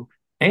Hidalgo,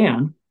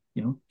 and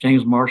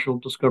James Marshall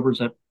discovers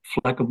that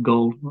fleck of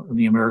gold in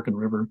the American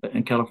River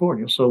in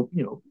California. So,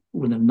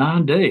 within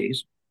 9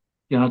 days,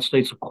 the United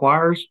States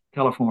acquires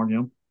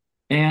California,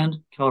 and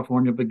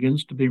California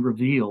begins to be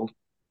revealed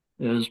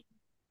as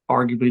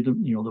arguably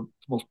the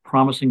most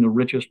promising, the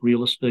richest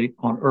real estate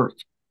on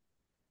earth.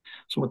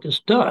 So what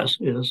this does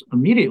is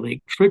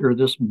immediately trigger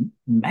this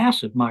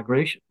massive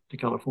migration to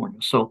California.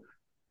 So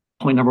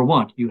point number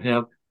one, you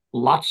have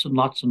lots and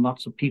lots and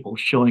lots of people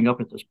showing up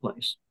at this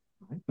place.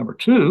 Right? Number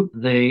two,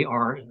 they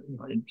are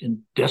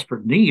in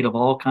desperate need of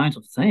all kinds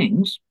of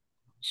things,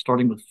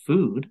 starting with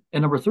food.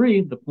 And number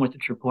three, the point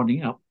that you're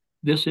pointing out,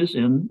 this is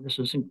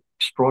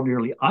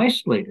extraordinarily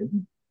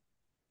isolated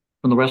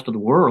from the rest of the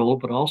world,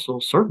 but also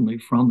certainly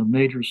from the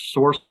major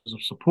sources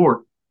of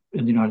support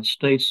in the United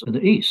States and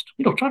the East.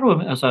 Try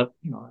to,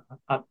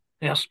 I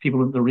ask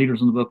people, the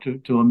readers in the book,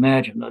 to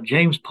imagine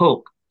James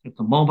Polk at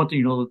the moment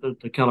that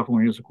the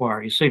California is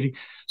acquired. He's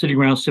sitting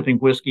around sipping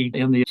whiskey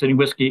in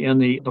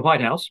the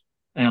White House,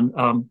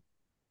 and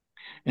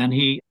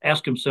he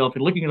asked himself,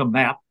 looking at a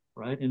map,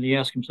 right, and he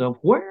asked himself,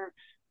 where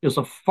is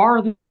the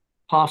farthest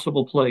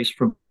possible place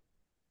from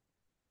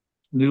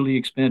newly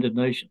expanded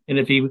nation? And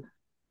if he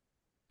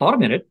thought a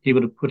minute, he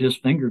would have put his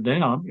finger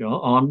down,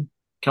 on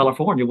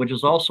California, which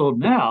is also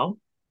now,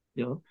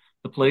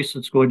 the place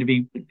that's going to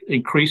be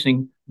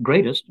increasing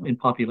greatest in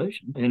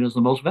population and is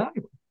the most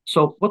valuable.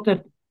 So what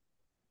that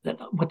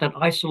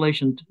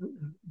isolation,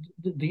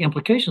 the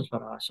implications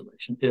of that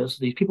isolation is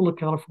these people of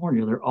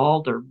California,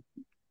 they're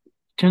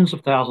tens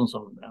of thousands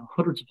of them now,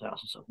 hundreds of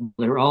thousands of them.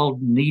 They're all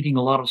needing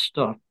a lot of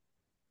stuff,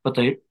 but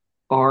they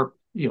are,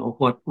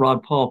 what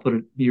Rod Paul put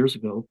it years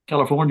ago,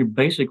 California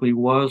basically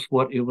was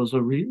what it was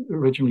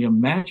originally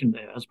imagined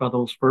as by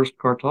those first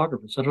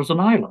cartographers, that it was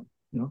an island,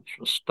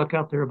 just stuck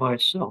out there by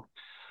itself.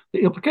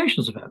 The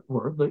implications of that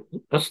were,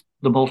 that's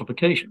the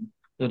multiplication.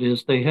 That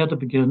is, they had to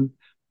begin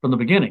from the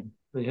beginning.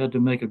 They had to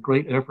make a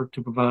great effort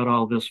to provide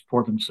all this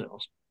for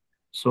themselves.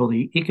 So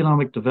the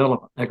economic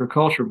development,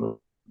 agriculture,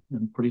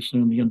 and pretty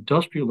soon the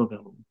industrial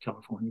development of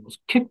California was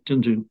kicked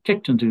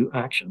into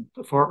action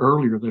far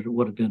earlier than it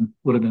would have been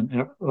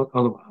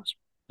otherwise.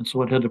 And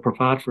so it had to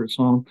provide for its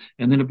own,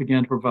 and then it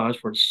began to provide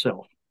for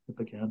itself. It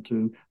began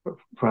to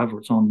provide for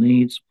its own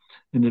needs,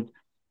 and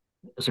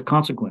as a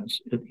consequence,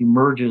 it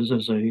emerges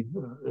as a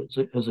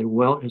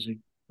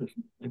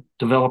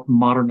developed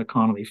modern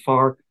economy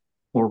far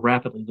more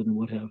rapidly than it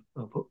would have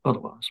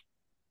otherwise.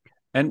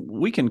 And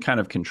we can kind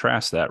of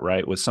contrast that,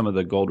 right, with some of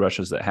the gold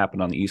rushes that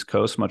happened on the East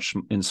Coast, much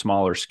in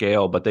smaller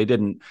scale, but you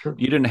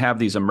didn't have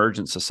these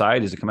emergent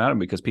societies that come out of them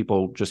because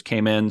people just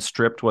came in,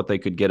 stripped what they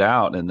could get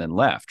out, and then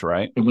left,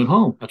 right? And went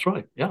home. That's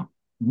right. Yeah.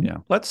 Mm-hmm. Yeah.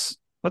 Let's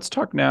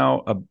talk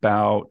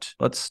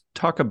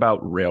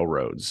about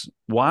railroads.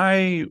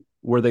 Why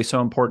were they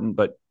so important,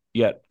 but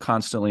yet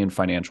constantly in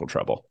financial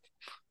trouble?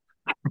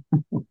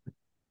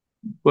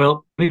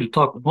 Well, we need to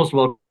talk most of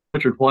all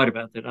Richard White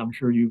about that. I'm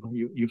sure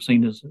you've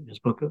seen his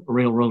book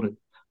Railroaded.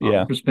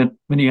 Yeah, He spent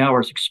many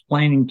hours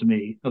explaining to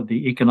me of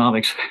the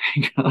economics.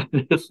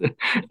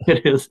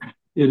 It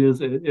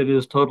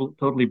is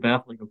totally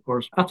baffling. Of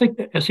course, I think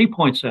that, as he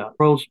points out,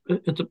 roads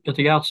at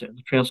the outset,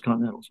 the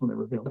transcontinentals when they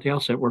were built at the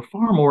outset were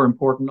far more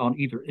important on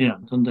either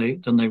end than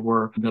they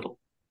were middle.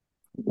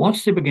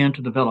 Once they began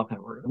to develop,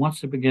 however,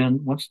 once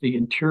the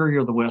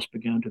interior of the West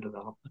began to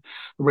develop,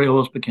 the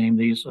railroads became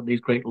these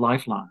great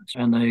lifelines,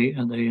 and they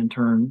in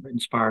turn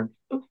inspired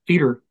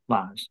feeder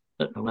lines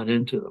that led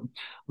into them.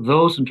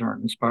 Those in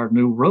turn inspired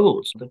new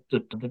roads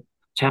that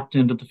tapped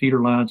into the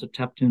feeder lines, that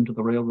tapped into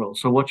the railroads.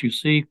 So what you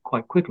see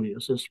quite quickly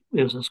is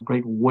this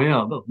great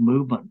web of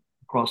movement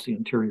across the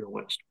interior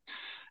West.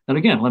 And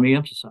again, let me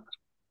emphasize,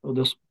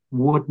 this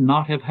would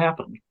not have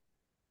happened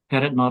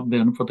had it not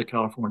been for the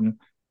California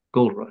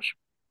gold rush.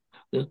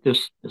 There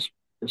was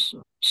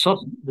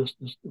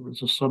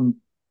a sudden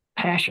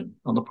passion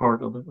on the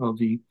part of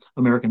the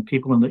American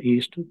people in the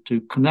East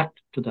to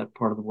connect to that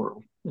part of the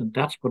world, and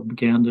that's what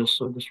began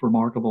this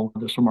remarkable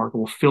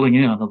filling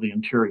in of the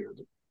interior.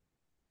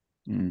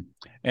 Mm.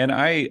 And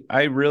I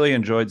really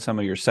enjoyed some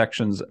of your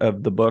sections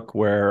of the book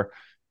where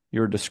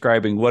you were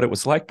describing what it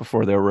was like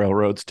before there were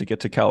railroads to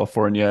get to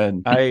California.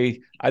 And I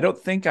don't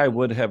think I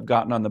would have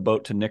gotten on the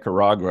boat to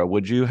Nicaragua.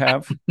 Would you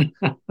have?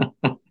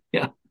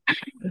 Yeah.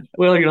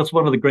 Well, it's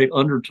one of the great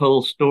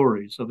undertold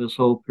stories of this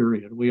whole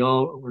period. We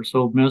all were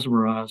so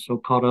mesmerized, so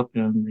caught up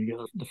in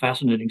the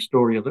fascinating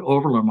story of the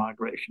overland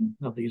migration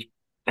of these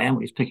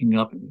families picking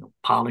up and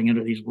piling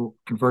into these little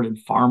converted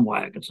farm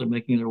wagons and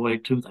making their way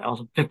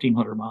 2,000,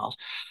 1,500 miles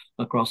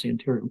across the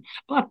interior.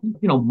 But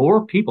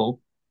more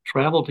people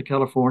traveled to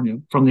California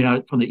from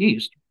the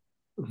east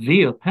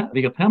via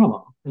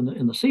Panama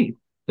in the sea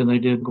than they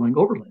did going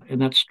overland.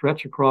 And that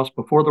stretch across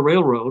before the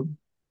railroad,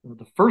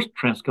 the first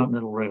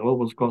transcontinental railroad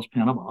was across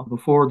Panama.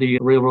 Before the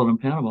railroad in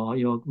Panama,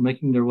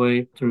 making their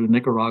way through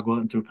Nicaragua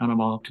and through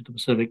Panama to the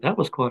Pacific, that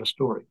was quite a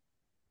story.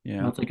 Yeah,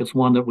 and I think it's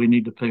one that we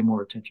need to pay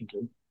more attention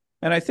to.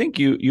 And I think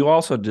you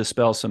also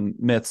dispel some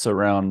myths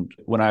around.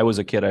 When I was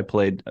a kid, I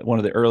played one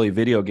of the early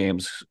video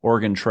games,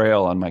 Oregon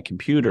Trail, on my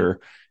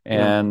computer.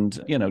 And,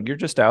 you're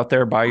just out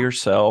there by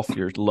yourself,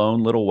 your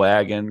lone little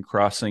wagon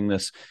crossing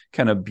this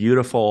kind of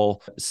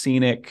beautiful,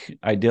 scenic,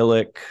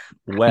 idyllic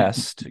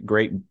West.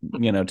 Great,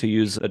 to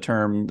use a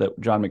term that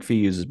John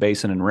McPhee uses,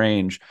 basin and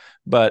range.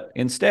 But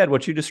instead,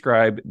 what you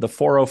describe, the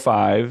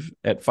 405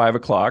 at 5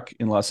 o'clock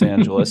in Los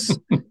Angeles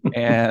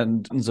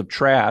and tons of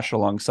trash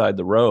alongside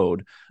the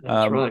road.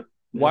 That's right.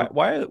 Yeah.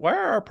 Why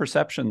are our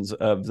perceptions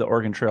of the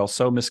Oregon Trail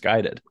so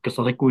misguided? Because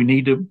I think we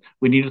need to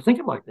think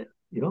it like that.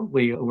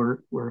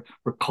 We're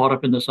caught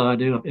up in this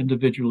idea of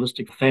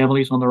individualistic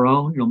families on their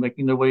own,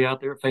 making their way out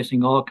there,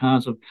 facing all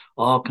kinds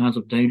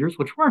of dangers,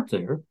 which weren't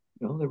there.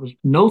 There was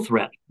no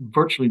threat,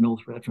 virtually no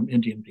threat from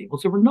Indian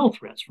peoples. There were no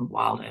threats from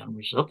wild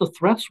animals. The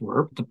threats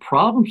were, the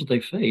problems that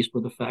they faced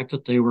were the fact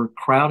that they were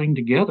crowding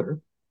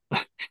together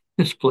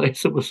this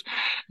place that was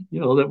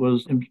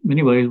in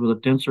many ways with a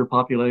denser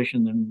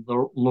population than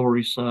the Lower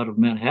East Side of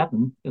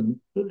Manhattan in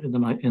the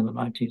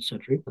 19th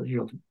century.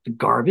 The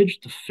garbage,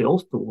 the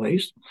filth, the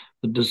waste,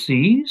 the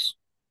disease.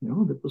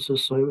 It was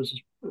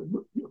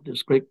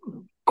this great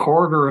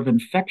corridor of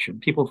infection.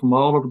 People from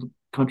all over the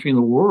country and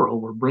the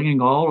world were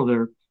bringing all of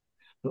their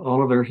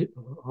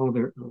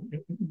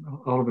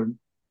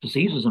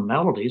diseases and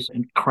maladies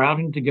and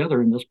crowding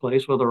together in this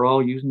place where they're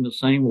all using the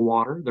same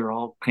water. They're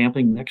all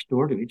camping next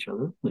door to each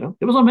other.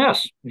 It was a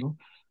mess.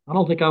 I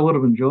don't think I would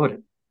have enjoyed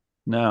it.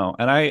 No,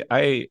 and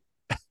I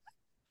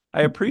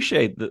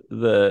appreciate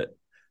that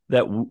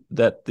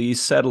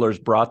these settlers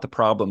brought the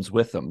problems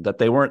with them, that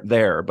they weren't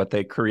there, but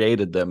they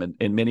created them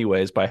in many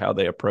ways by how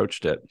they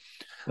approached it.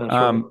 That's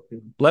right.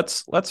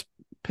 Let's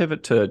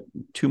pivot to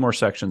two more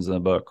sections in the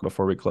book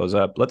before we close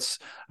up.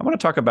 I want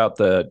to talk about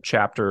the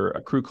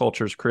chapter, Crew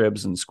Cultures,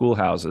 Cribs, and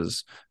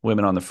Schoolhouses,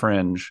 Women on the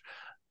Fringe.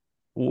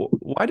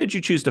 Why did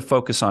you choose to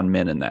focus on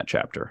men in that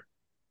chapter?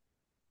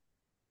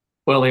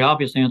 Well, the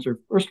obvious answer,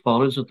 first of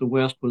all, is that the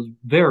West was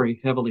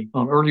very heavily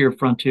on earlier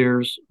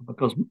frontiers,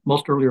 because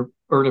most earlier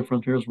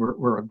frontiers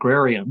were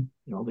agrarian.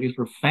 These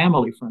were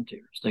family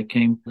frontiers. They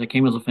came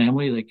as a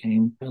family. They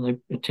came and they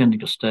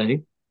intended to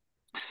stay.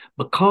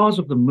 Because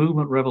of the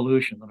movement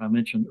revolution that I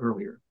mentioned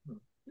earlier,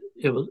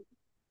 it was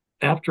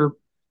after,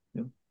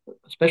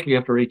 especially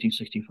after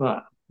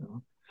 1865,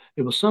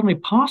 it was suddenly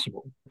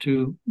possible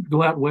to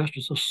go out west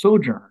as a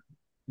sojourner,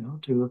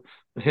 to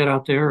head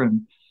out there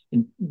and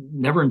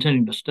never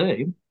intending to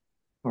stay,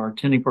 or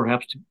intending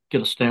perhaps to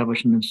get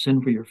established and then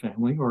send for your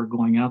family, or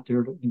going out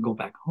there and go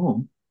back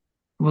home.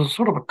 It was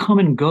sort of a come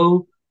and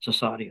go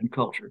society and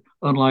culture,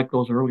 unlike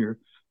the earlier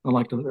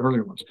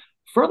ones.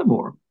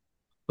 Furthermore,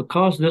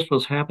 because this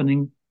was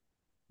happening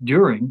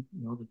during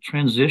the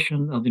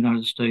transition of the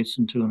United States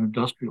into an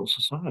industrial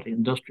society,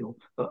 industrial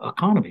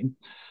economy,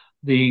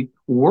 the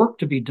work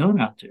to be done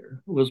out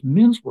there was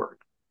men's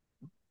work.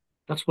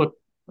 That's what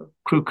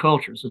Crew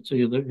Cultures, it's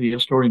the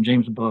historian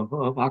James Above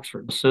of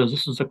Oxford says,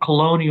 this is a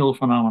colonial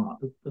phenomenon,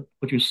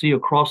 what you see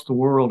across the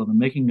world in the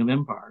making of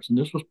empires. And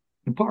this was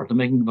in part the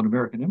making of an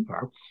American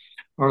empire,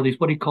 are these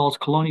what he calls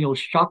colonial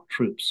shock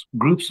troops,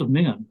 groups of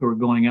men who are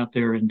going out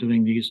there and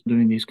doing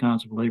these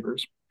kinds of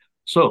labors.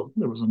 So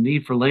there was a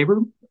need for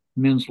labor,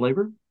 men's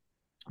labor.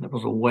 There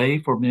was a way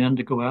for men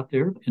to go out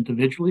there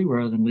individually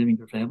rather than leaving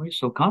their families.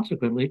 So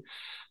consequently,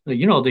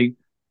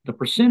 the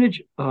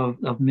percentage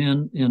of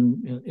men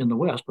in the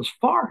West was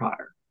far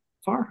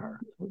higher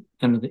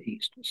than in the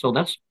East. So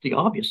that's the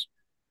obvious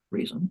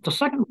reason. The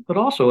second, but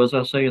also, as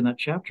I say in that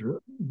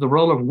chapter, the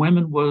role of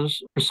women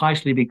was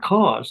precisely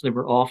because they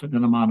were often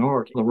in a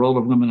minority. The role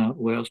of women out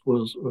west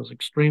was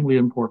extremely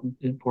important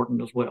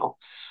as well.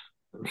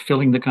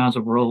 Filling the kinds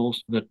of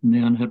roles that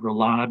men had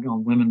relied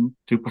on women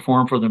to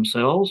perform for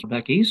themselves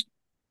back east.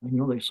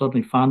 They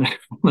suddenly find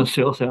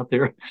themselves out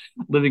there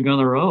living on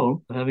their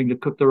own, having to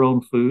cook their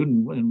own food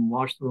and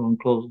wash their own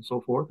clothes and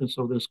so forth. And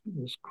so this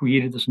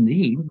created this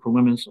need for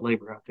women's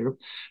labor out there.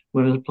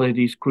 Women played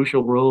these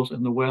crucial roles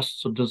in the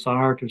West's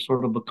desire to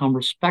sort of become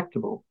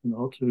respectable,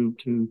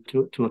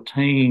 to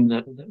attain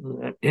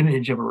that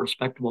image of a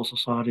respectable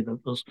society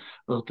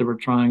that they were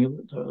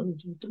trying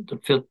to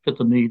fit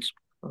the needs,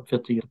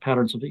 fit the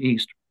patterns of the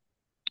East.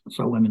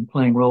 So women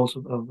playing roles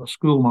of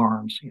school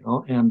marms,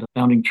 and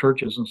founding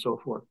churches and so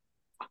forth.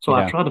 So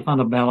yeah. I tried to find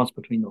a balance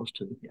between those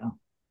two. Yeah.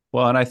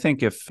 Well, and I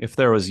think if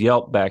there was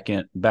Yelp back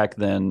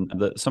then,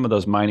 some of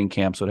those mining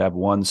camps would have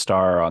 1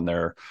 star on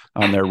their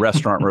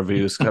restaurant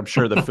reviews. I'm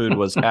sure the food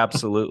was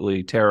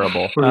absolutely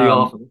terrible. Pretty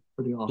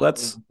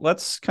awful.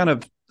 Let's kind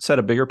of set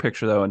a bigger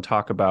picture though and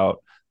talk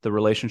about the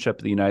relationship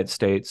of the United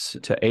States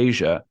to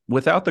Asia.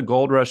 Without the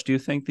gold rush, do you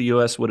think the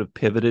U.S. would have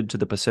pivoted to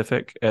the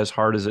Pacific as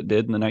hard as it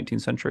did in the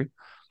 19th century?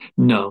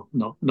 No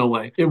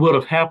way. It would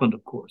have happened,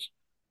 of course.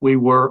 We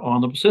were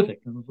on the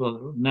Pacific, and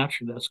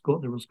naturally,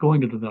 there was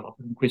going to develop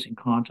increasing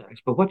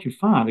contacts. But what you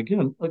find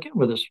again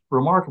with this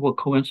remarkable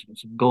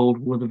coincidence of gold,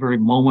 were the very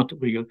moment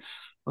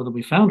that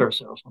we found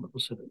ourselves on the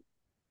Pacific.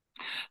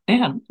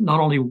 And not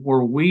only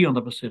were we on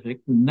the Pacific,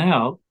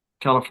 now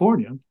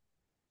California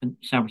and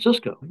San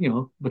Francisco,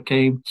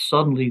 became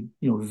suddenly,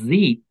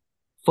 the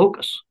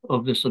focus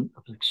of this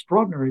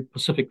extraordinary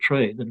Pacific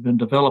trade that had been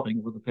developing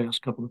over the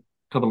past couple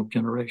of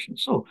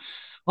generations. So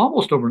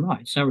almost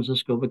overnight, San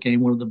Francisco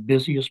became one of the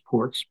busiest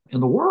ports in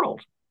the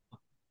world.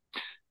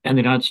 And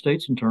the United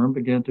States, in turn,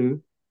 began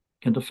to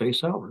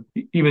face outward.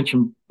 You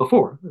mentioned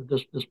before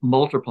this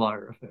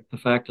multiplier effect, the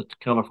fact that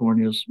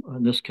California's,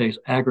 in this case,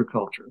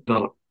 agriculture,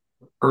 developed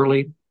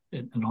early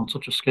and on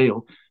such a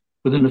scale.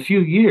 Within a few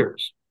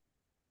years,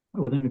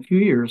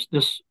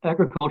 this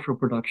agricultural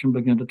production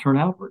began to turn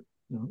outward.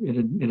 It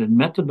had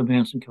met the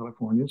demands in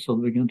California, so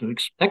they began to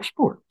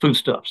export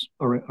foodstuffs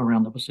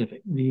around the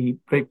Pacific. The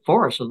great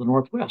forests of the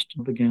Northwest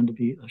began to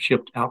be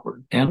shipped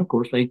outward. And of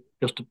course,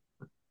 just a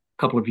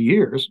couple of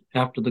years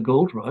after the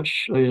gold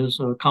rush is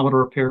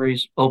Commodore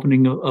Perry's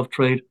opening of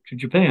trade to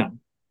Japan.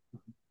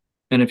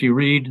 And if you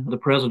read the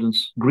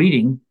president's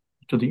greeting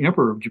to the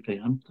Emperor of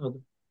Japan,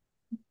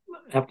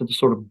 after the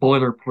sort of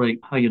boilerplate,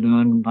 how you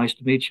doing, nice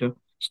to meet you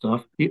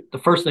stuff,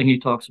 the first thing he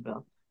talks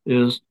about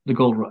is the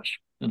gold rush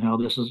and how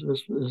this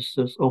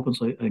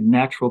opens a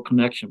natural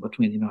connection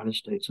between the United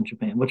States and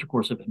Japan, which of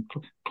course had been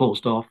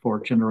closed off for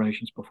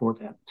generations before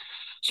that.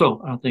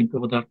 So I think that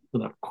without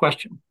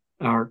question,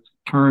 our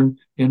turn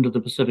into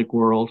the Pacific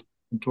world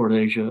and toward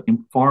Asia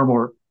in far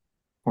more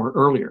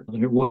earlier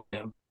than it would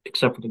have,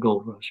 except for the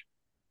gold rush.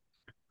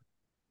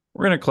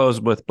 We're going to close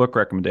with book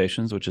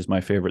recommendations, which is my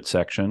favorite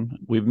section.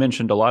 We've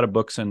mentioned a lot of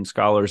books and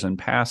scholars in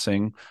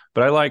passing,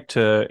 but I like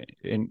to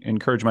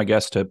encourage my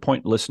guests to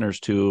point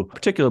listeners to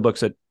particular books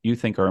that you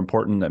think are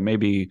important that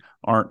maybe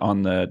aren't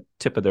on the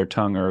tip of their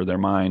tongue or their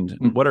mind.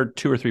 Mm-hmm. What are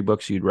 2 or 3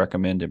 books you'd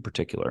recommend in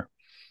particular?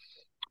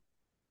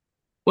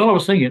 Well, I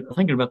was thinking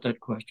about that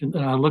question,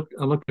 and I looked at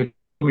some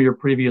of your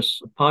previous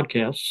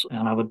podcasts,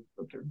 and I would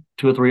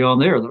 2 or 3 on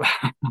there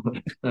that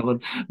I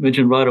would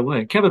mention right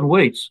away. Kevin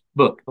Waite's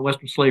book, The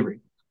Western Slavery.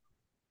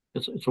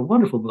 It's a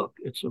wonderful book.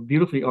 It's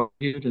beautifully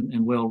argued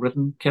and well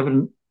written.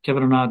 Kevin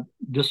and I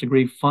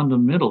disagree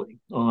fundamentally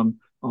on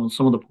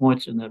some of the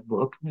points in that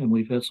book, and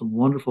we've had some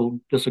wonderful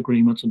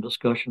disagreements and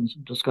discussions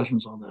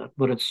on that.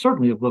 But it's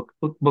certainly a book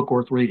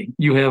worth reading.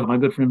 You have my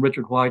good friend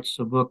Richard White's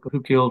book,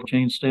 Who Killed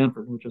Jane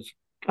Stanford, which is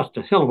just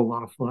a hell of a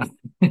lot of fun.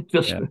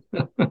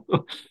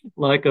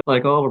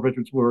 Like all of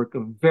Richard's work,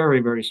 a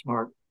very, very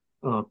smart,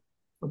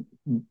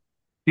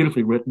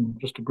 beautifully written,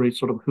 just a great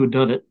sort of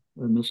whodunit,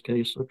 in this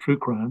case, a true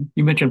crime.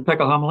 You mentioned Pekka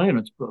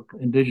Hamalainen's book,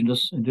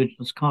 Indigenous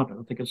Content.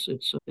 I think it's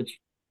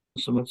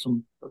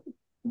some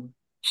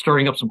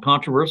stirring up some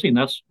controversy, and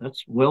that's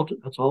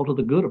all to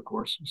the good, of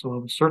course. So I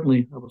would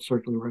certainly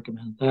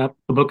recommend that.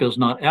 The book is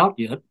not out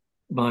yet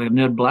by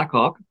Ned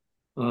Blackhawk.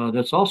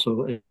 That's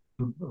also a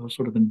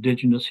sort of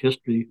indigenous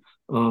history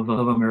of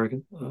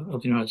America,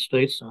 of the United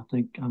States. I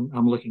think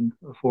I'm looking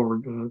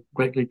forward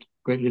greatly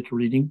to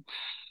reading.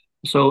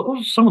 So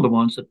those are some of the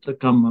ones that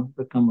come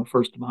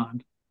first to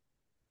mind.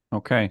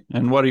 Okay.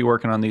 And what are you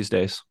working on these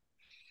days?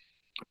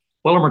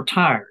 Well, I'm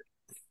retired.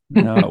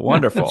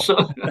 Wonderful.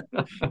 So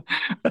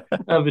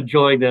I'm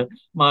enjoying that.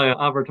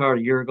 I've retired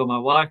a year ago. My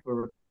wife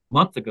a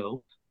month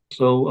ago.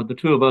 So the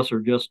 2 of us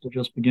are just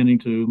beginning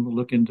to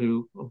look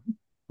into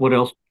what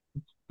else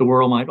the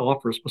world might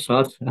offer us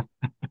besides that.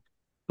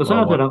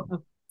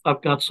 That,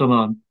 I've got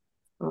some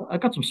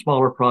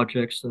smaller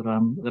projects that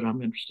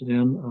I'm interested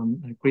in.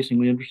 I'm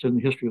increasingly interested in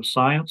the history of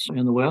science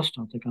in the West.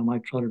 I think I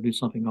might try to do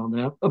something on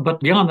that.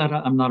 But beyond that,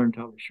 I'm not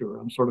entirely sure.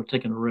 I'm sort of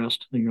taking a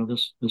rest.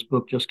 This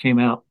book just came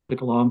out,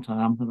 took a long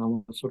time, and I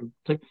want to sort of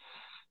take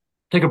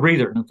a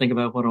breather and think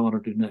about what I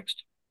want to do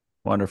next.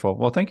 Wonderful.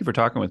 Well, thank you for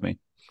talking with me.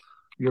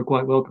 You're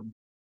quite welcome.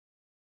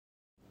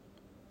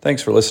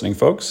 Thanks for listening,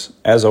 folks.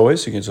 As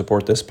always, you can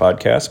support this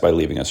podcast by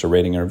leaving us a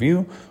rating and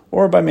review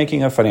or by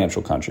making a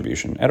financial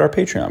contribution at our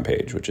Patreon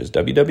page, which is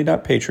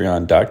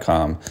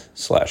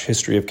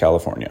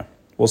www.patreon.com/historyofcalifornia.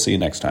 We'll see you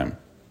next time.